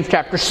hypocrisy in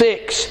chapter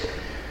 6.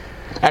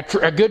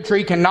 A good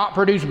tree cannot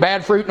produce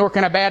bad fruit, nor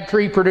can a bad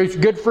tree produce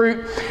good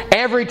fruit.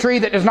 Every tree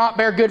that does not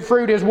bear good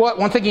fruit is what?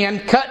 Once again,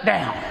 cut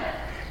down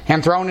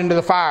and thrown into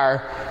the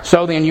fire.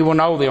 So then you will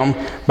know them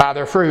by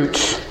their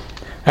fruits.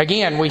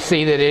 Again, we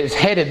see that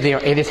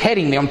it is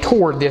heading them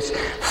toward this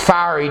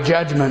fiery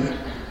judgment.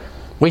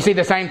 We see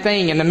the same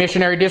thing in the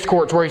missionary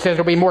discourse where He says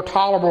it will be more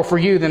tolerable for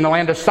you than the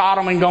land of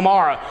Sodom and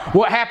Gomorrah.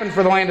 What happened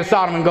for the land of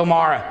Sodom and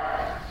Gomorrah?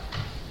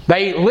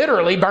 They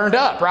literally burned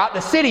up, right? The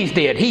cities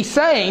did. He's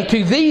saying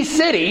to these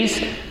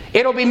cities,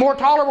 it'll be more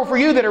tolerable for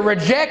you that are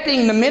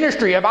rejecting the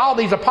ministry of all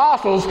these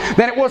apostles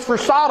than it was for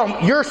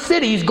Sodom. Your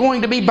city's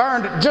going to be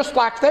burned just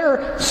like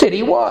their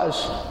city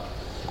was.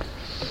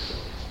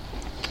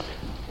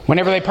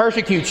 Whenever they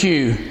persecute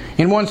you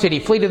in one city,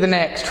 flee to the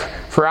next.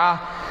 For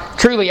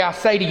truly I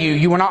say to you,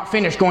 you will not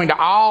finish going to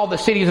all the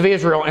cities of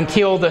Israel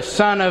until the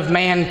Son of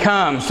Man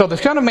comes. So the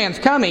Son of Man's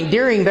coming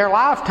during their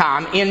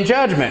lifetime in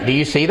judgment. Do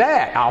you see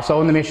that?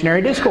 Also in the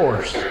missionary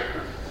discourse.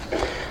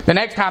 The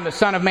next time the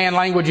Son of Man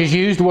language is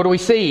used, what do we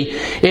see?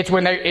 It's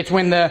when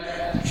the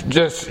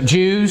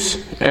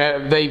Jews,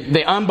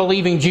 the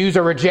unbelieving Jews,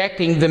 are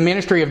rejecting the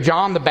ministry of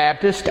John the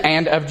Baptist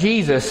and of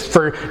Jesus.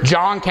 For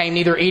John came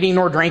neither eating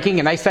nor drinking,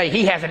 and they say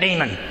he has a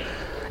demon.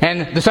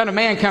 And the Son of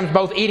Man comes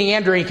both eating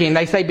and drinking.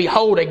 They say,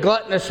 behold, a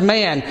gluttonous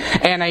man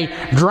and a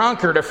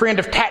drunkard, a friend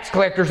of tax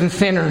collectors and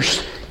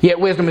sinners. Yet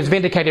wisdom is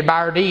vindicated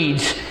by her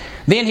deeds.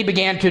 Then He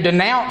began to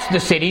denounce the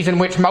cities in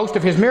which most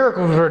of His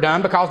miracles were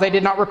done because they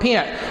did not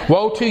repent.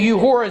 Woe to you,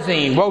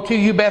 Chorazin! Woe to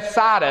you,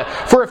 Bethsaida!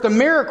 For if the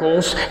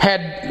miracles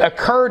had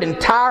occurred in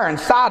Tyre and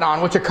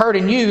Sidon, which occurred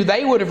in you,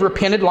 they would have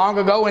repented long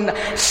ago in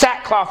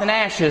sackcloth and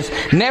ashes.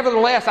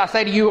 Nevertheless, I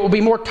say to you, it will be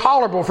more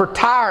tolerable for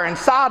Tyre and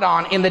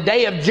Sidon in the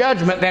day of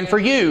judgment than for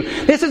you.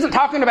 This isn't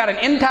talking about an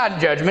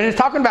end-time judgment. It's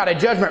talking about a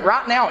judgment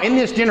right now in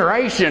this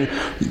generation,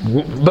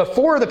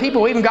 before the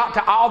people even got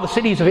to all the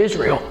cities of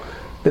Israel,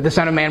 that the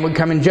Son of Man would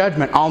come in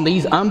judgment on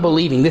this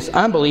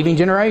unbelieving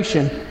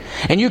generation.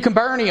 And you can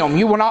burn Him.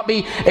 You will not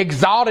be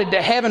exalted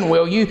to heaven,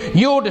 will you?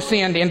 You'll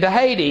descend into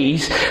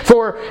Hades.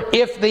 For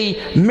if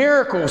the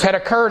miracles had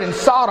occurred in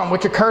Sodom,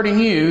 which occurred in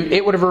you,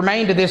 it would have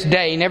remained to this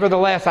day.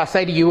 Nevertheless, I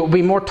say to you, it will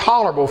be more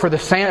tolerable for the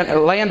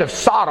land of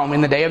Sodom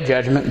in the day of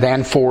judgment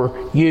than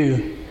for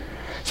you.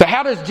 So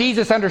how does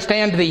Jesus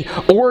understand the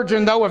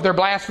origin, though, of their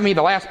blasphemy?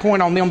 The last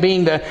point on them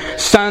being the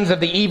sons of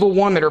the evil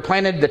one that are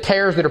planted, the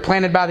tares that are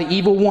planted by the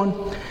evil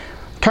one.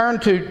 Turn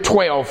to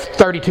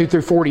 12:32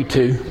 through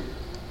 42.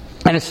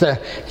 And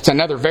it's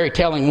another very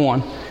telling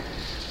one.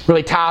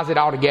 Really ties it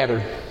all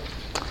together.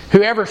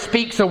 Whoever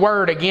speaks a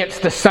word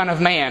against the Son of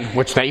Man,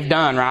 which they've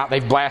done, right?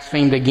 They've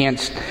blasphemed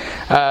against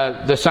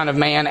the Son of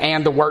Man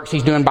and the works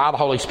He's doing by the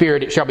Holy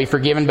Spirit, it shall be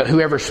forgiven. But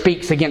whoever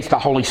speaks against the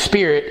Holy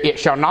Spirit, it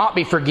shall not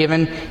be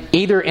forgiven,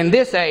 either in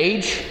this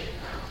age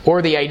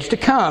or the age to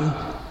come.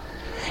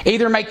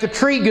 Either make the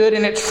tree good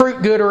and its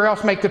fruit good, or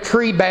else make the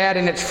tree bad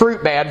and its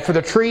fruit bad. For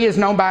the tree is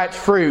known by its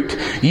fruit.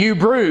 You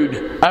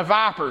brood of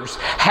vipers,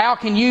 how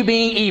can you,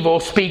 being evil,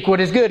 speak what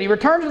is good? He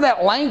returns to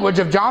that language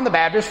of John the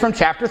Baptist from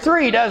chapter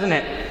 3, doesn't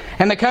it?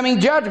 And the coming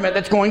judgment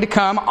that's going to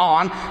come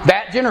on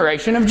that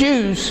generation of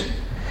Jews.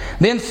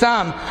 Then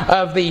some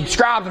of the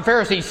scribes and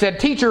Pharisees said,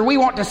 Teacher, we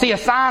want to see a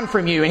sign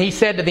from you. And He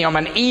said to them,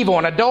 An evil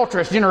and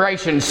adulterous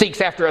generation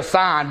seeks after a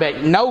sign,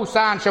 but no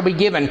sign shall be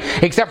given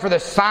except for the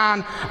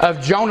sign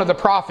of Jonah the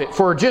prophet.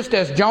 For just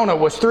as Jonah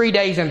was 3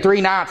 days and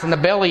 3 nights in the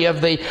belly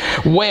of the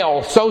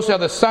whale, so shall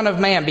the Son of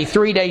Man be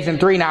 3 days and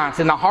 3 nights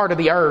in the heart of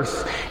the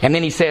earth. And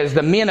then He says,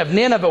 The men of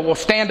Nineveh will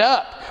stand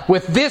up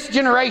with this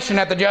generation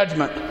at the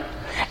judgment,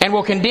 and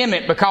will condemn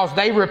it, because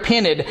they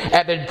repented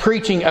at the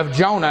preaching of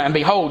Jonah. And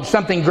behold,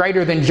 something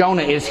greater than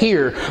Jonah is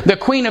here. The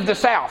Queen of the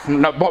South,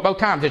 both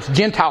times it's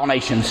Gentile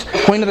nations,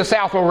 Queen of the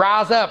South will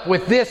rise up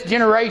with this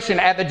generation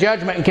at the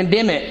judgment and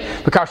condemn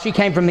it, because she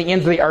came from the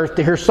ends of the earth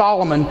to hear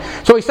Solomon.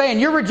 So He's saying,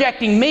 you're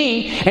rejecting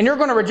me, and you're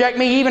going to reject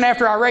me even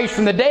after I raise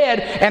from the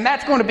dead, and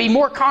that's going to be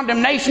more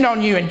condemnation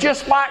on you. And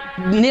just like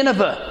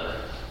Nineveh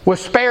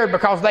was spared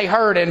because they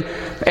heard,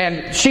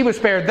 and she was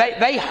spared,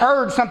 they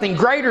heard something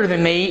greater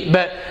than me,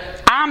 but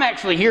I'm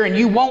actually here and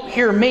you won't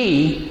hear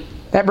me.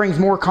 That brings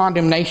more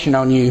condemnation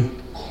on you.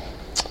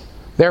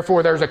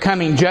 Therefore, there's a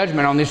coming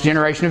judgment on this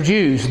generation of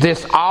Jews.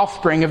 This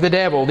offspring of the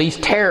devil, these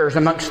tares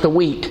amongst the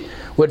wheat,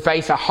 would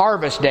face a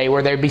harvest day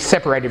where they'd be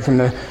separated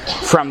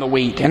from the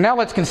wheat. And now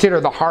let's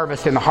consider the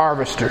harvest and the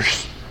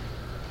harvesters.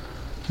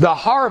 The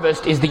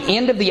harvest is the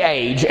end of the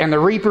age, and the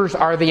reapers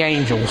are the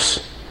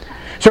angels.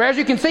 So as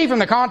you can see from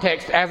the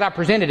context as I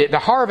presented it, the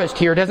harvest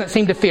here doesn't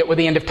seem to fit with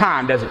the end of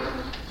time, does it?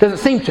 Doesn't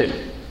seem to.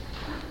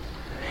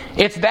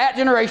 It's that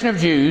generation of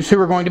Jews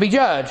who are going to be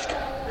judged.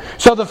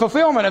 So the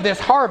fulfillment of this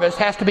harvest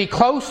has to be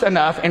close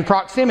enough in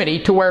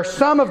proximity to where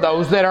some of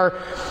those that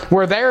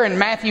were there in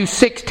Matthew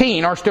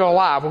 16 are still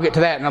alive. We'll get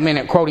to that in a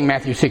minute, quoting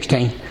Matthew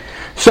 16.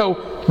 So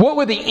what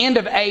would the end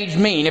of age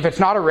mean if it's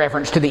not a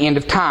reference to the end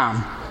of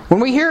time? When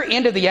we hear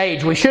end of the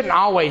age, we shouldn't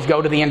always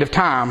go to the end of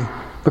time,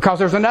 because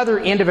there's another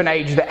end of an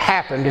age that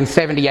happened in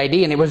 70 AD,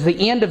 and it was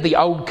the end of the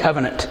Old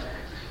Covenant.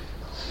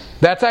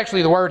 That's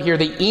actually the word here,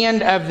 the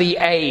end of the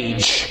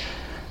age.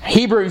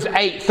 Hebrews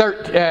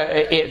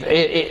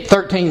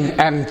 8:13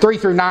 and 3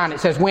 through 9, it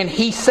says, When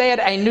He said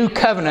a new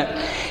covenant,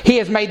 He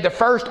has made the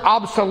first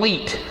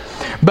obsolete.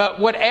 But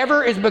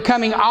whatever is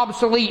becoming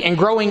obsolete and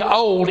growing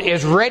old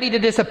is ready to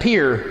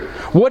disappear.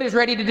 What is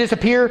ready to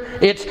disappear?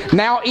 It's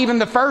now even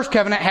the first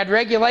covenant had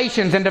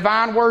regulations and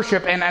divine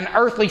worship and an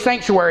earthly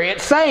sanctuary.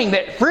 It's saying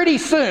that pretty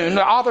soon,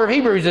 the author of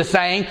Hebrews is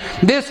saying,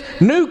 this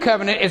new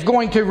covenant is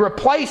going to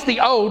replace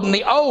the old, and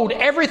the old,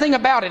 everything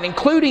about it,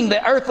 including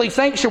the earthly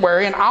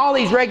sanctuary and all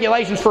these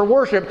regulations for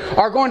worship,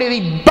 are going to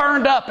be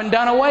burned up and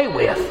done away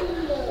with.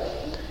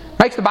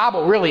 Makes the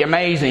Bible really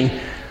amazing.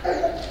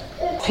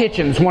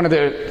 Hitchens, one of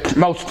the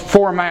most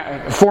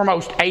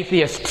foremost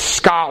atheist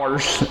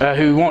scholars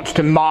who wants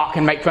to mock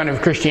and make fun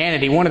of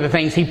Christianity, one of the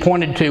things he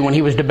pointed to when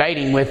he was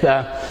debating with,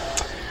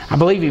 I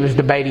believe he was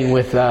debating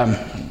with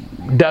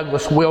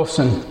Douglas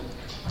Wilson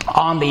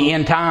on the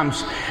end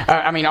times,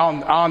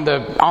 on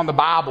the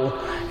Bible,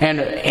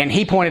 and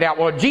he pointed out,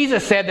 well,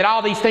 Jesus said that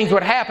all these things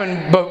would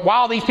happen, but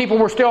while these people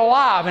were still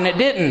alive, and it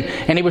didn't.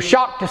 And he was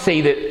shocked to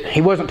see that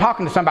he wasn't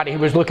talking to somebody who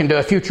was looking to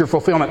a future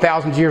fulfillment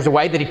thousands of years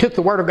away, that he took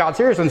the Word of God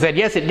seriously and said,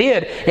 yes, it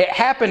did. It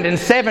happened in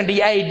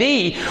 70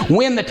 AD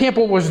when the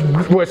temple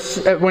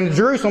when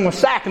Jerusalem was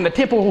sacked and the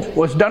temple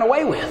was done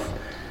away with,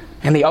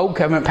 and the old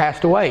covenant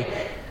passed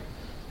away.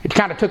 It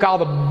kind of took all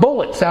the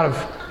bullets out of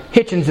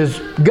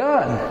Hitchens'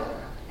 gun.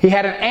 He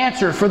had an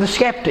answer for the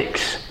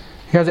skeptics,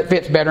 because it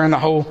fits better in the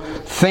whole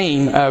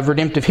theme of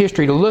redemptive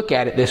history to look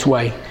at it this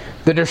way.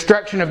 The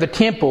destruction of the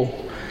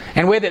temple,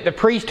 and with it the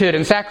priesthood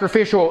and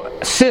sacrificial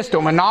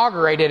system,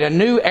 inaugurated a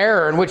new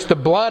era in which the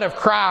blood of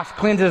Christ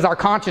cleanses our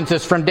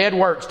consciences from dead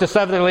works to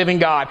serve the living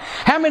God.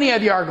 How many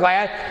of you are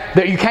glad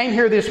that you came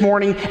here this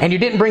morning and you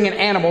didn't bring an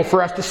animal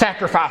for us to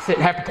sacrifice it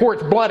and have to pour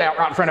its blood out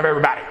right in front of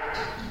everybody?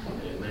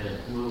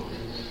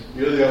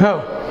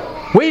 No.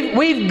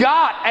 We've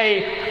got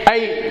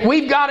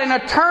an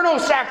eternal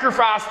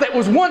sacrifice that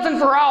was once and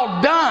for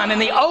all done,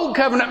 and the old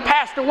covenant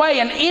passed away,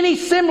 and any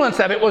semblance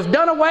of it was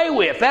done away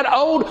with. That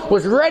old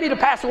was ready to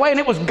pass away, and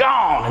it was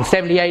gone in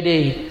 70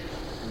 AD.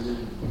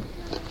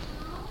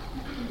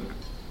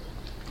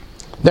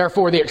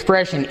 Therefore, the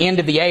expression end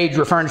of the age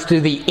refers to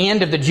the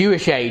end of the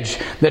Jewish age,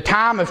 the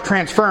time of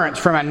transference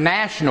from a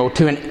national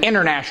to an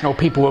international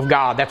people of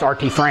God. That's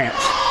R.T. France.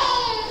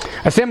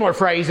 A similar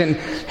phrase in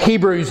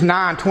Hebrews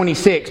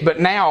 9:26, but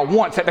now,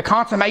 once at the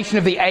consummation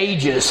of the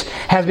ages,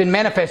 has been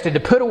manifested to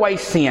put away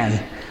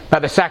sin, by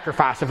the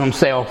sacrifice of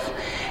himself.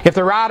 If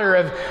the writer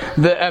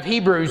of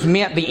Hebrews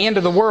meant the end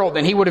of the world,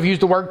 then he would have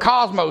used the word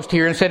cosmos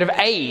here instead of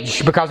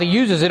age, because he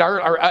uses it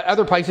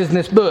other places in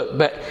this book,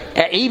 but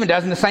he even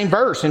does in the same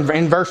verse,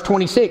 in verse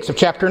 26 of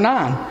chapter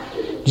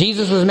 9.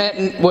 Jesus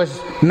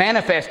was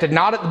manifested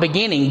not at the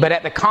beginning, but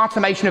at the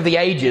consummation of the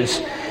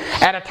ages,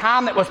 at a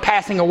time that was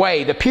passing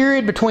away. The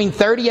period between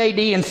 30 AD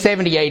and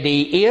 70 AD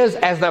is,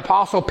 as the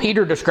Apostle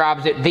Peter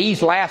describes it,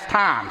 these last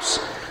times.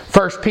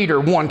 1 Peter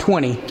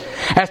 1:20.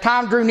 As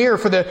time drew near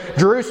for the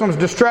Jerusalem's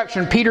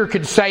destruction, Peter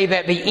could say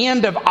that the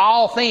end of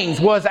all things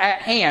was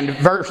at hand.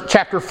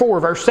 Chapter 4,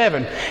 verse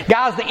 7.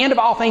 Guys, the end of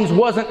all things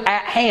wasn't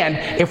at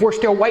hand if we're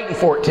still waiting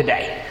for it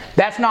today.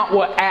 That's not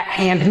what at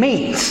hand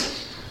means.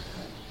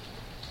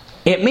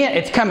 It meant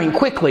it's coming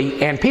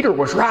quickly, and Peter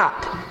was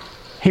right.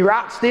 He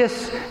writes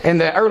this in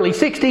the early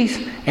 60s,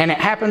 and it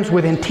happens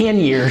within 10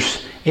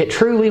 years. It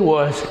truly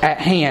was at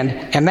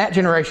hand, and that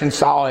generation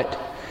saw it.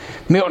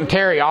 Milton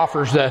Terry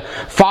offers the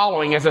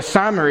following as a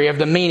summary of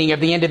the meaning of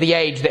the end of the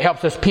age that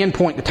helps us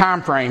pinpoint the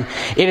time frame.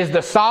 It is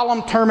the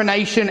solemn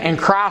termination and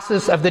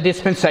crisis of the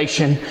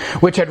dispensation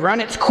which had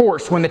run its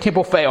course when the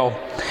temple fell,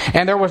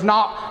 and there was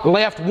not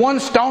left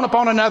one stone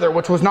upon another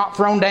which was not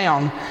thrown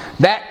down.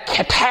 That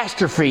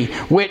catastrophe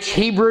which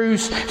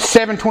Hebrews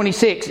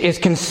 7:26 is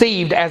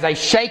conceived as a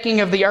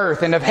shaking of the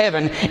earth and of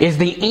heaven is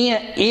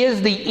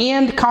the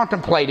end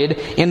contemplated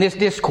in this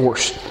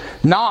discourse.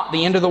 Not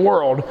the end of the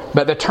world,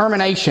 but the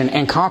termination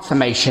and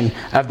consummation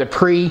of the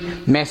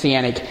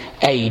pre-Messianic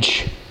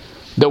age.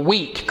 The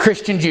weak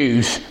Christian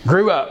Jews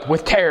grew up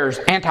with tares,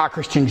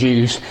 anti-Christian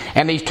Jews,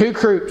 and these two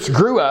groups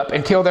grew up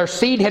until their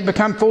seed had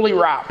become fully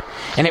ripe.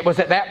 And it was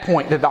at that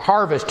point that the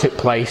harvest took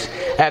place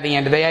at the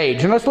end of the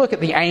age. And let's look at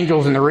the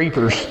angels and the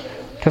reapers,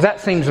 because that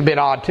seems a bit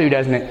odd too,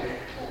 doesn't it?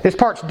 This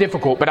part's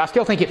difficult, but I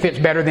still think it fits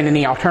better than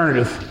any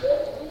alternative.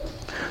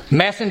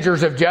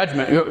 Messengers of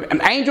judgment.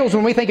 Angels,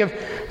 when we think of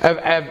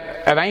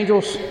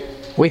angels,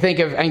 we think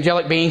of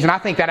angelic beings, and I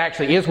think that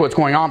actually is what's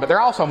going on, but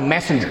they're also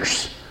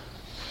messengers.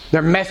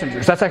 They're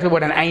messengers. That's actually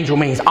what an angel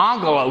means.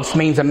 Angelos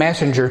means a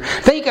messenger.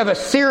 Think of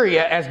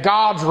Assyria as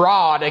God's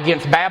rod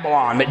against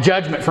Babylon, that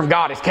judgment from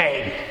God is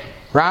came.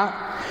 Right?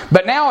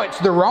 But now it's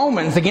the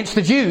Romans against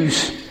the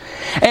Jews.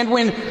 And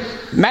when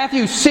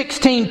Matthew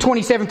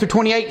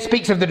 16:27-28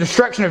 speaks of the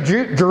destruction of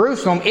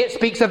Jerusalem, it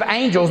speaks of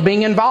angels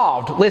being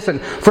involved. Listen,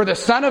 for the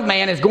Son of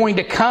Man is going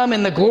to come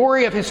in the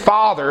glory of His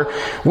Father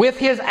with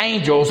His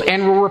angels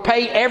and will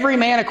repay every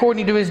man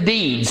according to his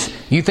deeds.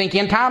 You think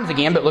end times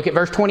again, but look at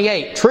verse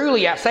 28.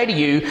 Truly I say to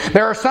you,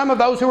 there are some of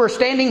those who are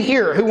standing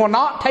here who will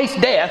not taste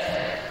death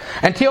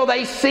until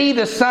they see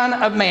the Son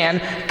of Man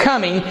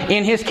coming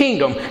in His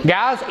kingdom.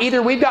 Guys,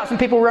 either we've got some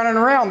people running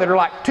around that are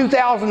like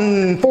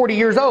 2,040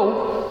 years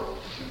old,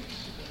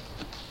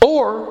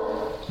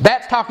 or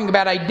that's talking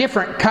about a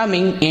different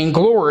coming in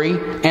glory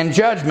and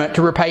judgment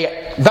to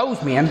repay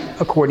those men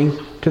according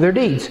to their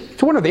deeds.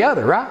 It's one or the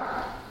other, right?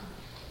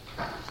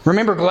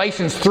 Remember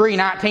Galatians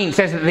 3:19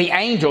 says that the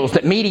angels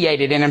that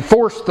mediated and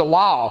enforced the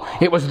law,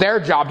 it was their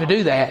job to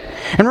do that.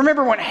 And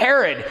remember when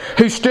Herod,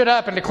 who stood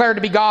up and declared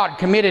to be God,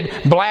 committed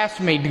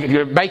blasphemy,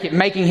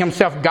 making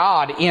himself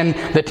God in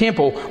the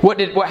temple, what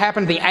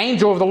happened? The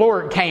angel of the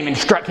Lord came and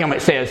struck him,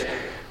 it says.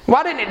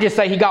 Why didn't it just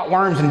say he got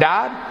worms and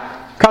died?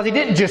 Because he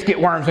didn't just get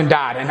worms and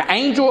died. An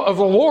angel of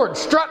the Lord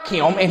struck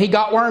him and he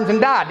got worms and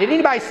died. Did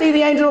anybody see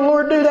the angel of the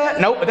Lord do that?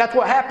 Nope, but that's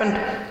what happened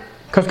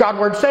because God's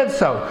Word said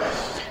so.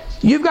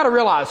 You've got to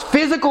realize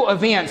physical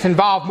events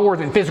involve more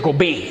than physical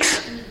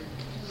beings.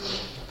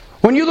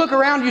 When you look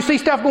around, you see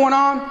stuff going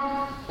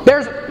on.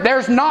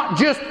 There's not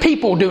just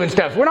people doing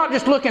stuff. We're not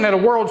just looking at a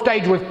world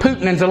stage with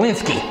Putin and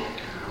Zelensky.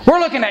 We're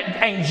looking at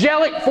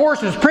angelic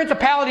forces,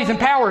 principalities and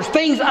powers,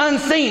 things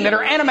unseen that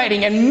are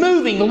animating and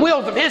moving the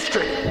wheels of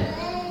history.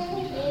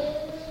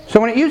 So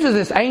when it uses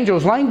this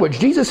angel's language,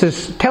 Jesus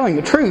is telling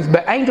the truth,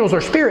 but angels are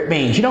spirit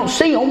beings. You don't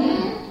see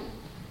them,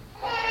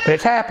 but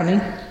it's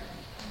happening.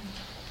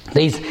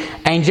 These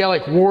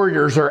angelic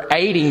warriors are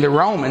aiding the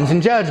Romans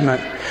in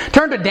judgment.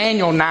 Turn to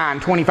Daniel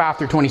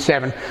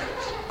 9:25-27.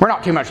 We're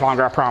not too much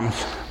longer, I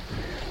promise.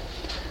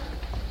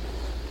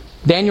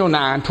 Daniel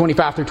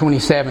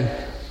 9:25-27.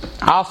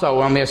 Also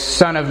on this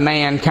Son of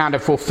Man kind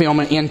of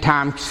fulfillment, end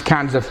times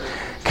kinds of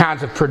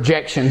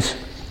projections.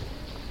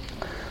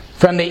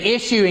 From the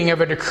issuing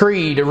of a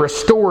decree to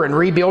restore and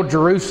rebuild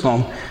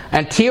Jerusalem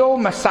until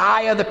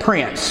Messiah the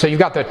Prince. So you've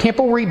got the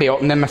temple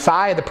rebuilt and then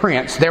Messiah the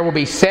Prince. There will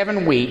be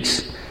 7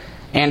 weeks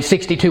and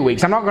 62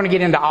 weeks. I'm not going to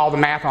get into all the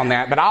math on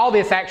that, but all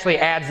this actually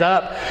adds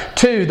up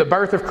to the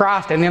birth of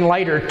Christ and then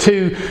later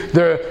to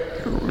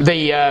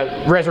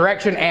the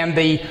resurrection and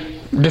the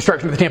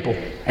destruction of the temple.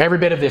 Every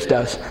bit of this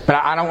does. But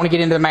I don't want to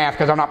get into the math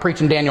because I'm not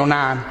preaching Daniel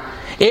 9.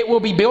 It will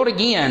be built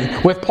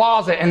again with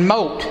plaza and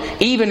moat,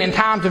 even in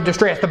times of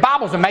distress. The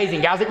Bible's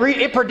amazing, guys.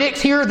 It predicts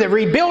here the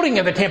rebuilding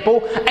of the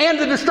temple and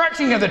the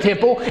destruction of the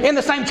temple in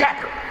the same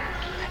chapter,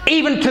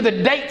 even to the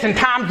dates and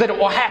times that it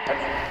will happen.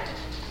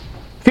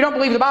 If you don't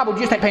believe the Bible, you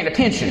just ain't paying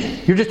attention.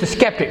 You're just a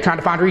skeptic trying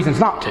to find reasons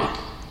not to.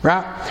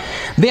 Right?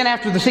 Then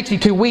after the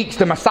 62 weeks,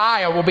 the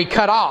Messiah will be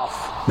cut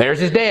off. There's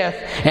his death.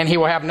 And he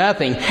will have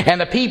nothing. And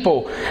the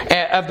people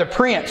of the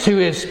prince who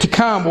is to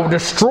come will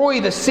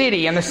destroy the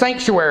city and the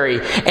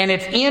sanctuary. And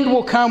its end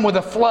will come with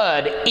a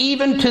flood.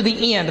 Even to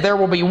the end there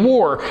will be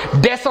war.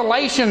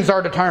 Desolations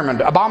are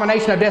determined.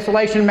 Abomination of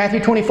desolation, Matthew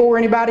 24,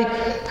 anybody?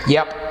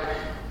 Yep.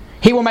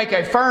 He will make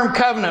a firm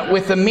covenant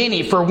with the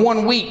many for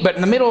 1 week, but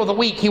in the middle of the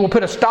week he will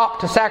put a stop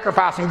to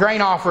sacrifice and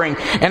grain offering.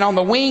 And on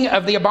the wing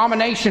of the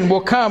abomination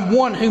will come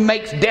one who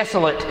makes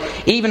desolate,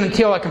 even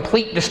until a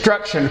complete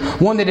destruction.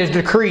 One that is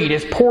decreed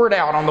is poured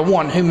out on the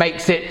one who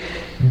makes it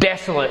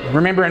desolate.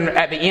 Remember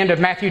at the end of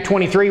Matthew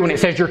 23 when it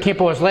says your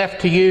temple is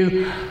left to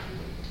you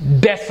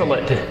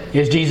desolate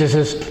is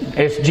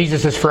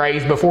Jesus'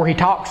 phrase before he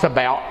talks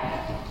about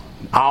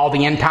all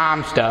the end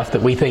time stuff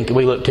that we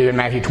look to in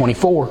Matthew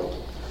 24.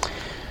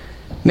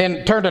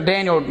 Then turn to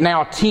Daniel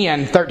now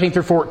 10, 13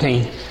 through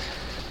 14.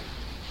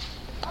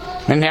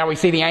 And now we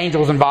see the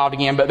angels involved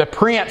again. But the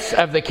prince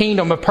of the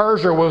kingdom of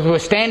Persia was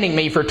withstanding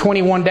me for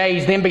 21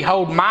 days. Then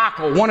behold,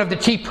 Michael, one of the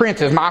chief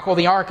princes, Michael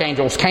the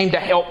archangel, came to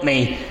help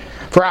me.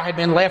 For I had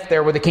been left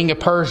there with the king of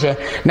Persia.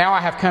 Now I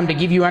have come to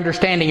give you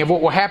understanding of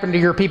what will happen to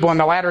your people in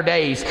the latter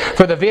days.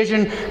 For the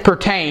vision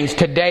pertains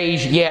to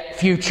days yet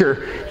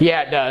future.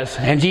 Yeah, it does.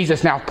 And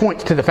Jesus now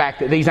points to the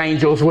fact that these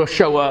angels will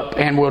show up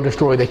and will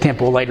destroy the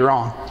temple later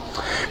on.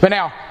 But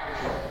now,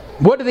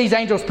 what do these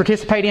angels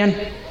participate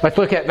in? Let's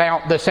look at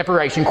now the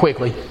separation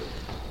quickly.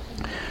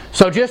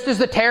 So just as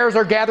the tares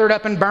are gathered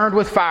up and burned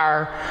with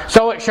fire,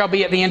 so it shall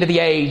be at the end of the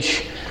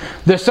age.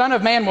 The Son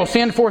of Man will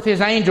send forth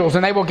His angels,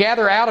 and they will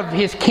gather out of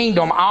His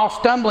kingdom all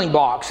stumbling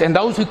blocks and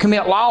those who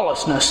commit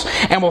lawlessness,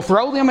 and will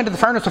throw them into the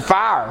furnace of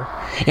fire.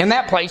 In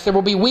that place there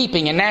will be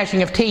weeping and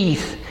gnashing of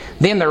teeth.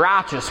 Then the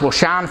righteous will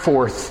shine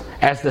forth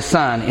as the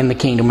sun in the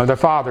kingdom of their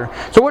Father.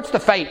 So what's the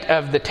fate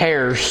of the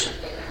tares?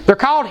 They're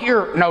called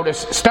here, notice,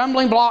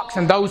 stumbling blocks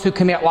and those who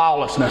commit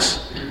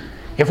lawlessness.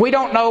 If we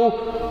don't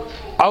know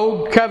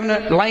Old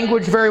Covenant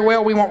language very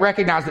well, we won't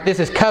recognize that this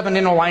is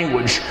covenantal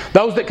language.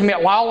 Those that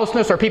commit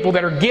lawlessness are people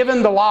that are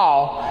given the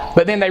law,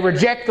 but then they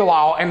reject the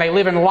law and they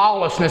live in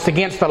lawlessness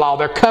against the law.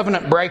 They're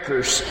covenant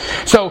breakers.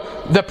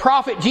 So the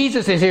prophet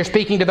Jesus is here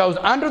speaking to those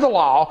under the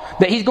law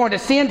that He's going to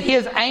send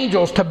His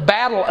angels to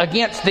battle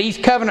against these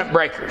covenant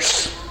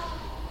breakers.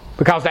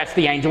 Because that's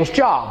the angel's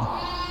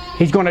job.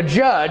 He's going to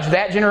judge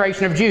that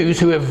generation of Jews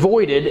who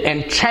avoided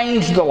and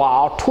changed the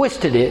law,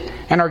 twisted it,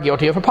 and are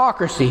guilty of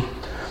hypocrisy.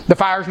 The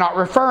fire is not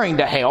referring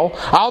to hell,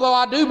 although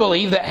I do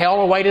believe that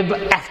hell awaited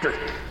after.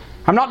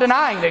 I'm not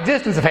denying the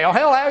existence of hell.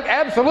 Hell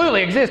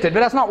absolutely existed, but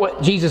that's not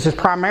what Jesus is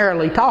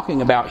primarily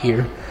talking about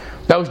here.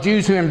 Those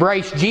Jews who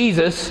embraced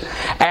Jesus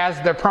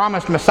as the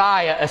promised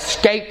Messiah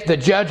escaped the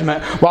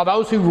judgment, while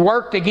those who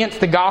worked against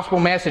the gospel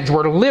message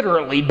were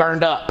literally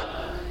burned up.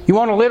 You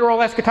want a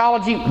literal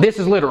eschatology? This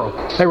is literal.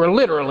 They were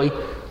literally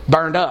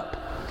burned up.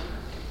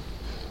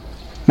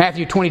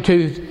 Matthew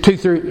 22, 2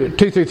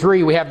 through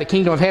 3, we have the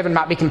kingdom of heaven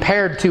might be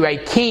compared to a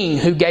king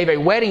who gave a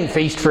wedding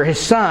feast for his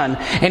son.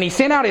 And he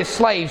sent out his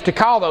slaves to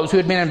call those who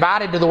had been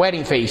invited to the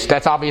wedding feast.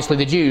 That's obviously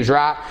the Jews,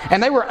 right?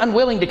 And they were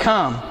unwilling to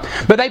come.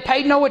 But they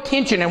paid no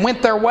attention and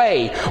went their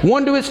way.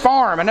 One to his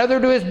farm,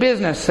 another to his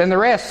business, and the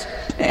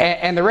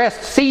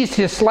rest seized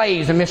his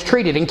slaves and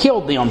mistreated and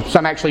killed them.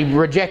 Some actually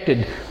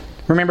rejected.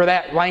 Remember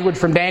that language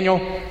from Daniel?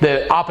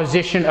 The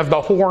opposition of the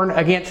horn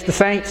against the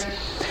saints?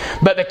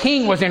 But the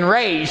king was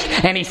enraged,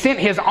 and he sent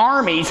his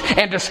armies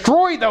and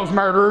destroyed those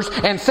murderers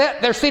and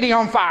set their city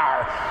on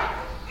fire.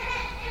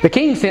 The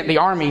king sent the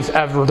armies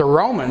of the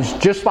Romans,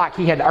 just like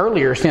he had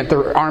earlier sent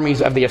the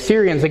armies of the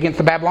Assyrians against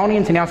the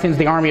Babylonians. He now sends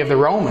the army of the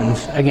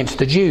Romans against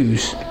the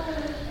Jews.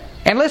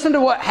 And listen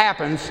to what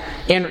happens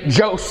in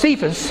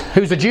Josephus,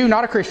 who's a Jew,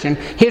 not a Christian,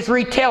 his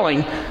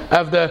retelling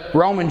of the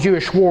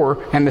Roman-Jewish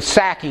war and the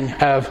sacking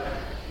of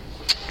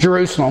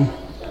Jerusalem.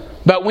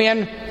 But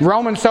when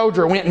Roman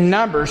soldiers went in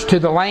numbers to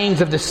the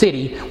lanes of the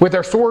city with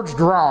their swords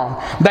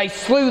drawn, they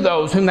slew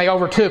those whom they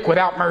overtook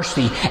without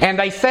mercy. And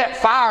they set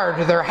fire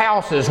to their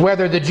houses,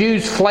 whether the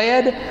Jews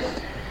fled,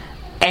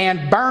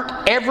 and burnt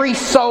every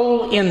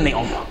soul in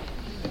them.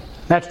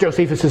 That's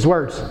Josephus'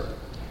 words.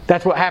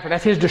 That's what happened.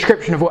 That's his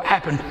description of what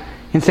happened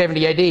in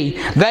 70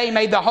 AD. They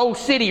made the whole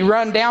city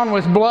run down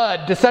with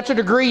blood, to such a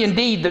degree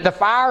indeed that the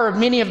fire of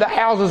many of the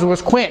houses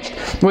was quenched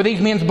with these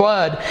men's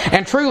blood.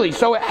 And truly,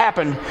 so it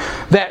happened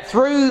that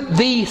though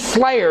these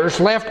slayers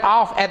left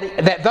off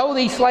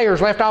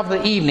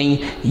the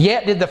evening,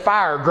 yet did the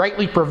fire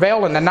greatly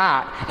prevail in the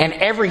night, and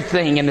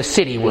everything in the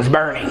city was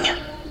burning.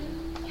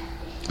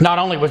 Not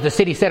only was the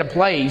city set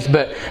ablaze,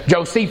 but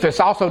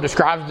Josephus also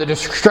describes the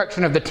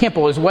destruction of the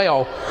temple as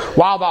well.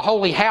 While the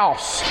holy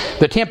house,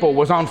 the temple,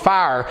 was on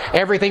fire,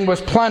 everything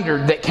was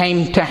plundered that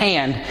came to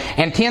hand,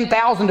 and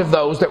 10,000 of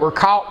those that were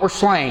caught were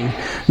slain.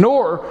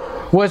 Nor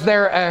was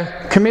there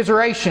a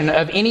commiseration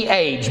of any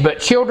age, but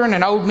children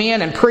and old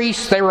men and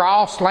priests, they were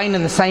all slain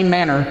in the same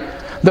manner.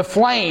 The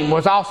flame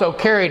was also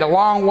carried a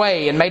long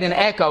way and made an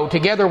echo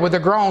together with the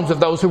groans of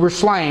those who were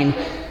slain.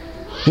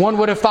 One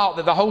would have thought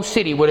that the whole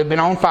city would have been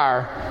on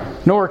fire.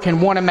 nor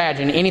can one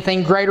imagine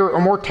anything greater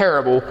or more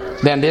terrible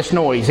than this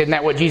noise. Isn't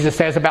that what Jesus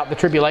says about the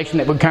tribulation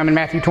that would come in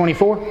Matthew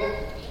 24?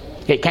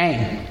 It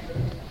came.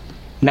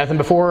 Nothing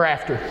before or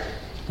after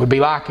would be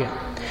like it.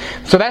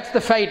 So that's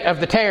the fate of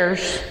the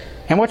tares.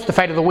 And what's the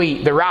fate of the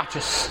wheat? The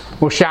righteous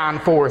will shine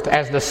forth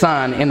as the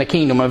sun in the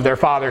kingdom of their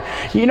Father.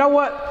 You know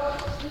what?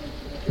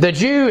 The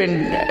Jew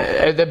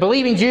and the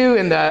believing Jew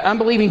and the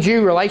unbelieving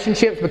Jew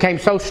relationships became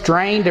so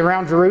strained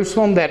around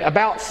Jerusalem that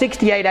about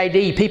 68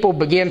 AD, people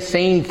began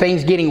seeing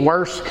things getting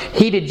worse,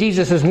 heeded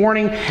Jesus'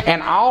 warning,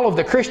 and all of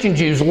the Christian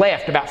Jews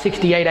left about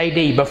 68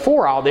 AD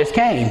before all this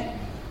came.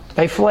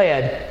 They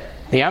fled.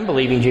 The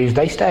unbelieving Jews,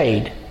 they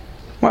stayed.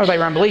 Well, they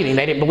were unbelieving.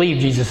 They didn't believe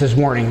Jesus'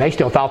 warning. They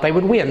still thought they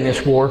would win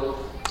this war.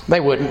 They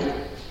wouldn't.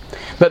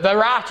 But the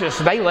righteous,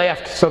 they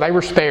left, so they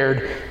were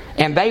spared.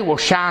 And they will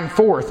shine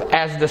forth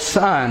as the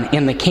sun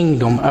in the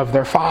kingdom of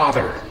their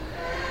Father.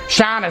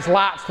 Shine as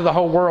lights to the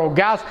whole world.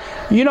 Guys,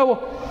 you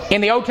know,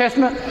 in the Old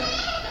Testament,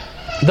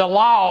 the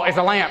law is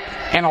a lamp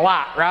and a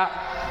light, right?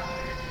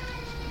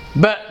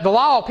 But the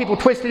law, people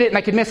twisted it and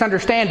they could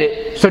misunderstand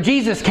it. So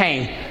Jesus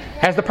came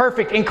as the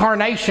perfect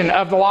incarnation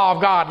of the law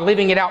of God,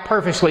 living it out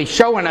perfectly,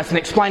 showing us and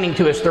explaining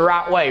to us the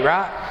right way,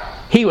 right?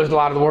 He was the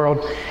light of the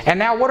world. And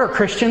now what are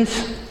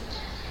Christians?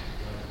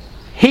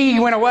 He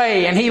went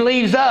away and He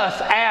leaves us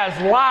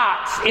as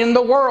lights in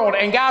the world.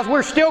 And guys,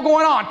 we're still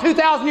going on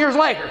 2,000 years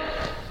later,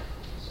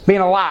 being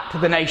a light to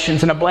the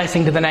nations and a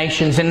blessing to the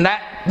nations. And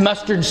that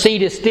mustard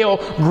seed is still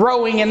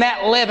growing and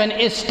that leaven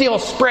is still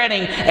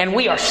spreading. And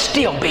we are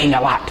still being a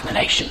light to the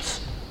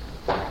nations.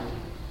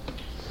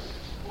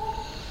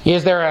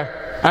 Is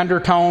there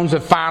undertones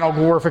of final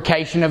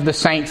glorification of the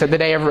saints at the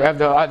day of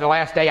the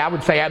last day? I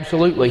would say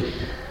absolutely.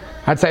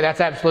 I'd say that's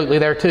absolutely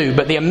there too.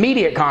 But the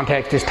immediate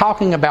context is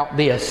talking about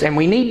this. And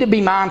we need to be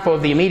mindful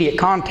of the immediate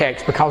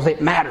context because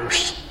it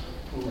matters.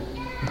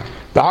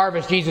 The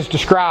harvest Jesus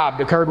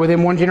described occurred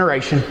within one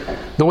generation.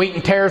 The wheat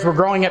and tares were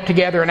growing up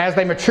together, and as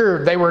they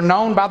matured, they were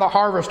known by the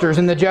harvesters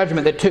in the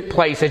judgment that took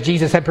place as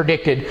Jesus had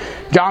predicted.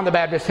 John the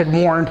Baptist had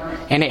warned,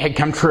 and it had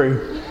come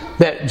true,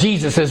 that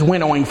Jesus'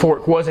 winnowing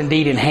fork was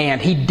indeed in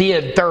hand. He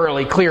did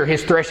thoroughly clear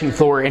His threshing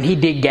floor, and He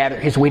did gather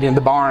His wheat in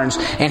the barns,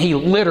 and He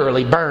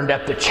literally burned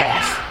up the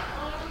chaff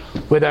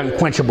with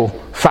unquenchable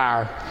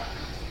fire.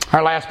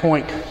 Our last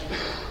point,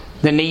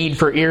 the need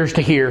for ears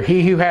to hear.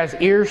 He who has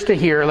ears to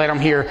hear, let him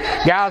hear.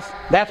 Guys,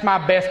 that's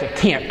my best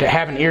attempt at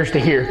having ears to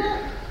hear.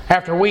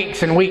 After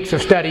weeks and weeks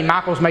of study,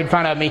 Michael's made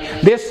fun of me.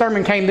 This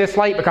sermon came this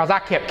late because I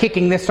kept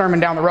kicking this sermon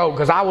down the road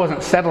because I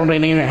wasn't settled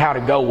in how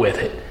to go with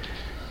it.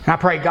 And I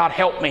pray God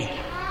help me.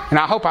 And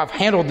I hope I've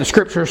handled the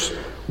Scriptures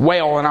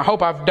well, and I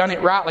hope I've done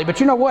it rightly. But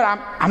you know what?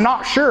 I'm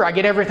not sure I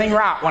get everything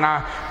right when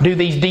I do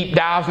these deep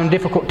dives on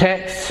difficult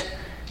texts.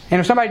 And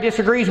if somebody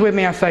disagrees with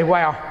me, I say,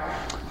 wow,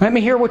 let me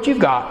hear what you've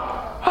got.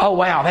 Oh,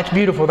 wow, that's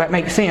beautiful. That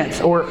makes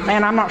sense. Or,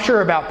 man, I'm not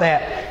sure about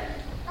that.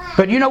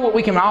 But you know what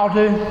we can all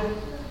do?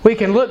 We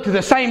can look to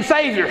the same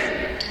Savior.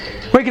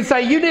 We can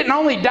say, you didn't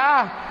only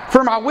die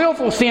for my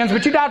willful sins,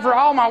 but you died for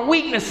all my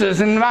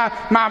weaknesses and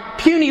my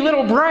puny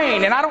little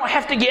brain. And I don't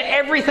have to get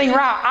everything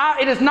right.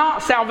 It is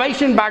not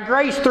salvation by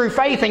grace through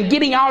faith and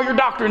getting all your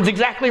doctrines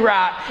exactly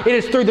right. It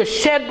is through the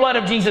shed blood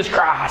of Jesus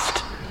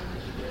Christ.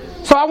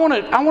 So I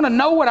want to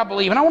know what I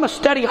believe, and I want to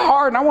study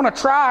hard, and I want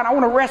to try, and I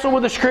want to wrestle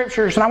with the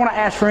Scriptures, and I want to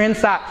ask for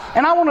insight,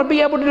 and I want to be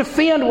able to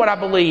defend what I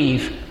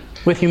believe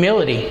with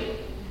humility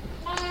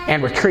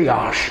and with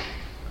triage.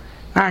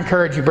 I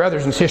encourage you,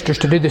 brothers and sisters,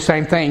 to do the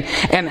same thing.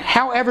 And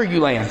however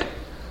you land,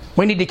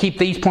 we need to keep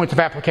these points of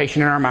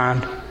application in our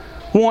mind.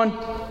 One,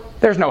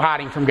 there's no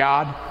hiding from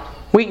God.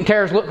 Wheat and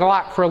tares look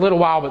alike for a little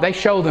while, but they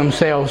show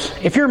themselves.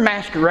 If you're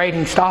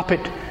masquerading, stop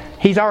it.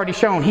 He's already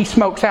shown He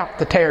smokes out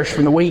the tares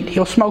from the wheat.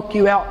 He'll smoke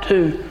you out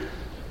too.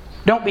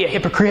 Don't be a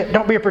hypocrite.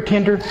 Don't be a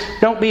pretender.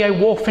 Don't be a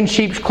wolf in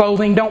sheep's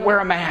clothing. Don't wear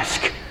a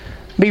mask.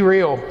 Be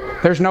real.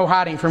 There's no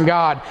hiding from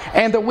God.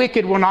 And the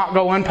wicked will not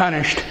go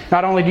unpunished.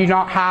 Not only do you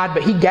not hide,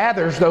 but He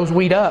gathers those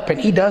wheat up and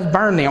He does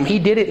burn them. He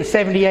did it in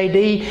 70 AD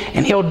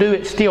and He'll do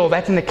it still.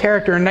 That's in the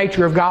character and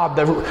nature of God.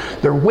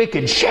 The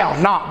wicked shall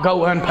not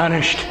go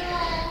unpunished.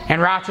 And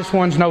righteous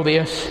ones know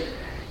this.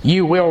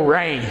 You will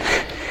reign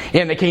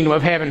in the kingdom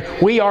of heaven.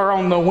 We are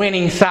on the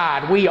winning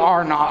side. We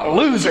are not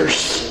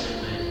losers.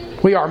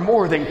 We are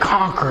more than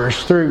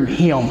conquerors through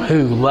Him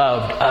who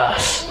loved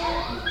us.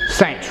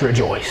 Saints,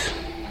 rejoice.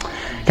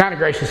 Kind of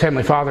gracious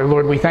Heavenly Father,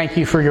 Lord, we thank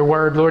You for Your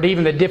Word. Lord,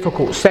 even the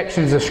difficult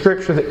sections of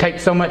Scripture that take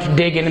so much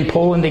digging and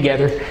pulling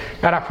together.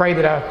 God, I pray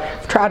that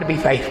I've tried to be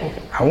faithful.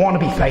 I want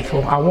to be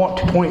faithful. I want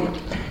to point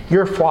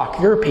Your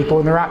flock, Your people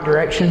in the right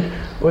direction.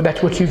 Lord,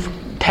 that's what You've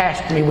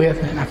tasked me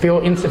with, and I feel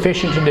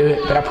insufficient to do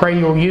it, but I pray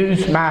You'll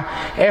use my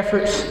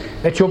efforts,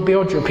 that You'll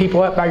build Your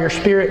people up by Your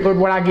Spirit. Lord,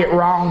 what I get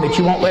wrong, that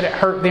You won't let it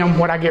hurt them.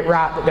 What I get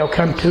right, that they'll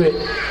come to it,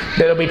 that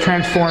they'll be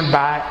transformed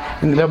by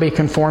it, and they'll be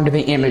conformed to the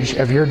image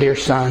of Your dear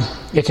Son.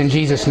 It's in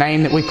Jesus'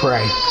 name that we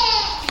pray.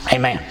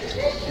 Amen.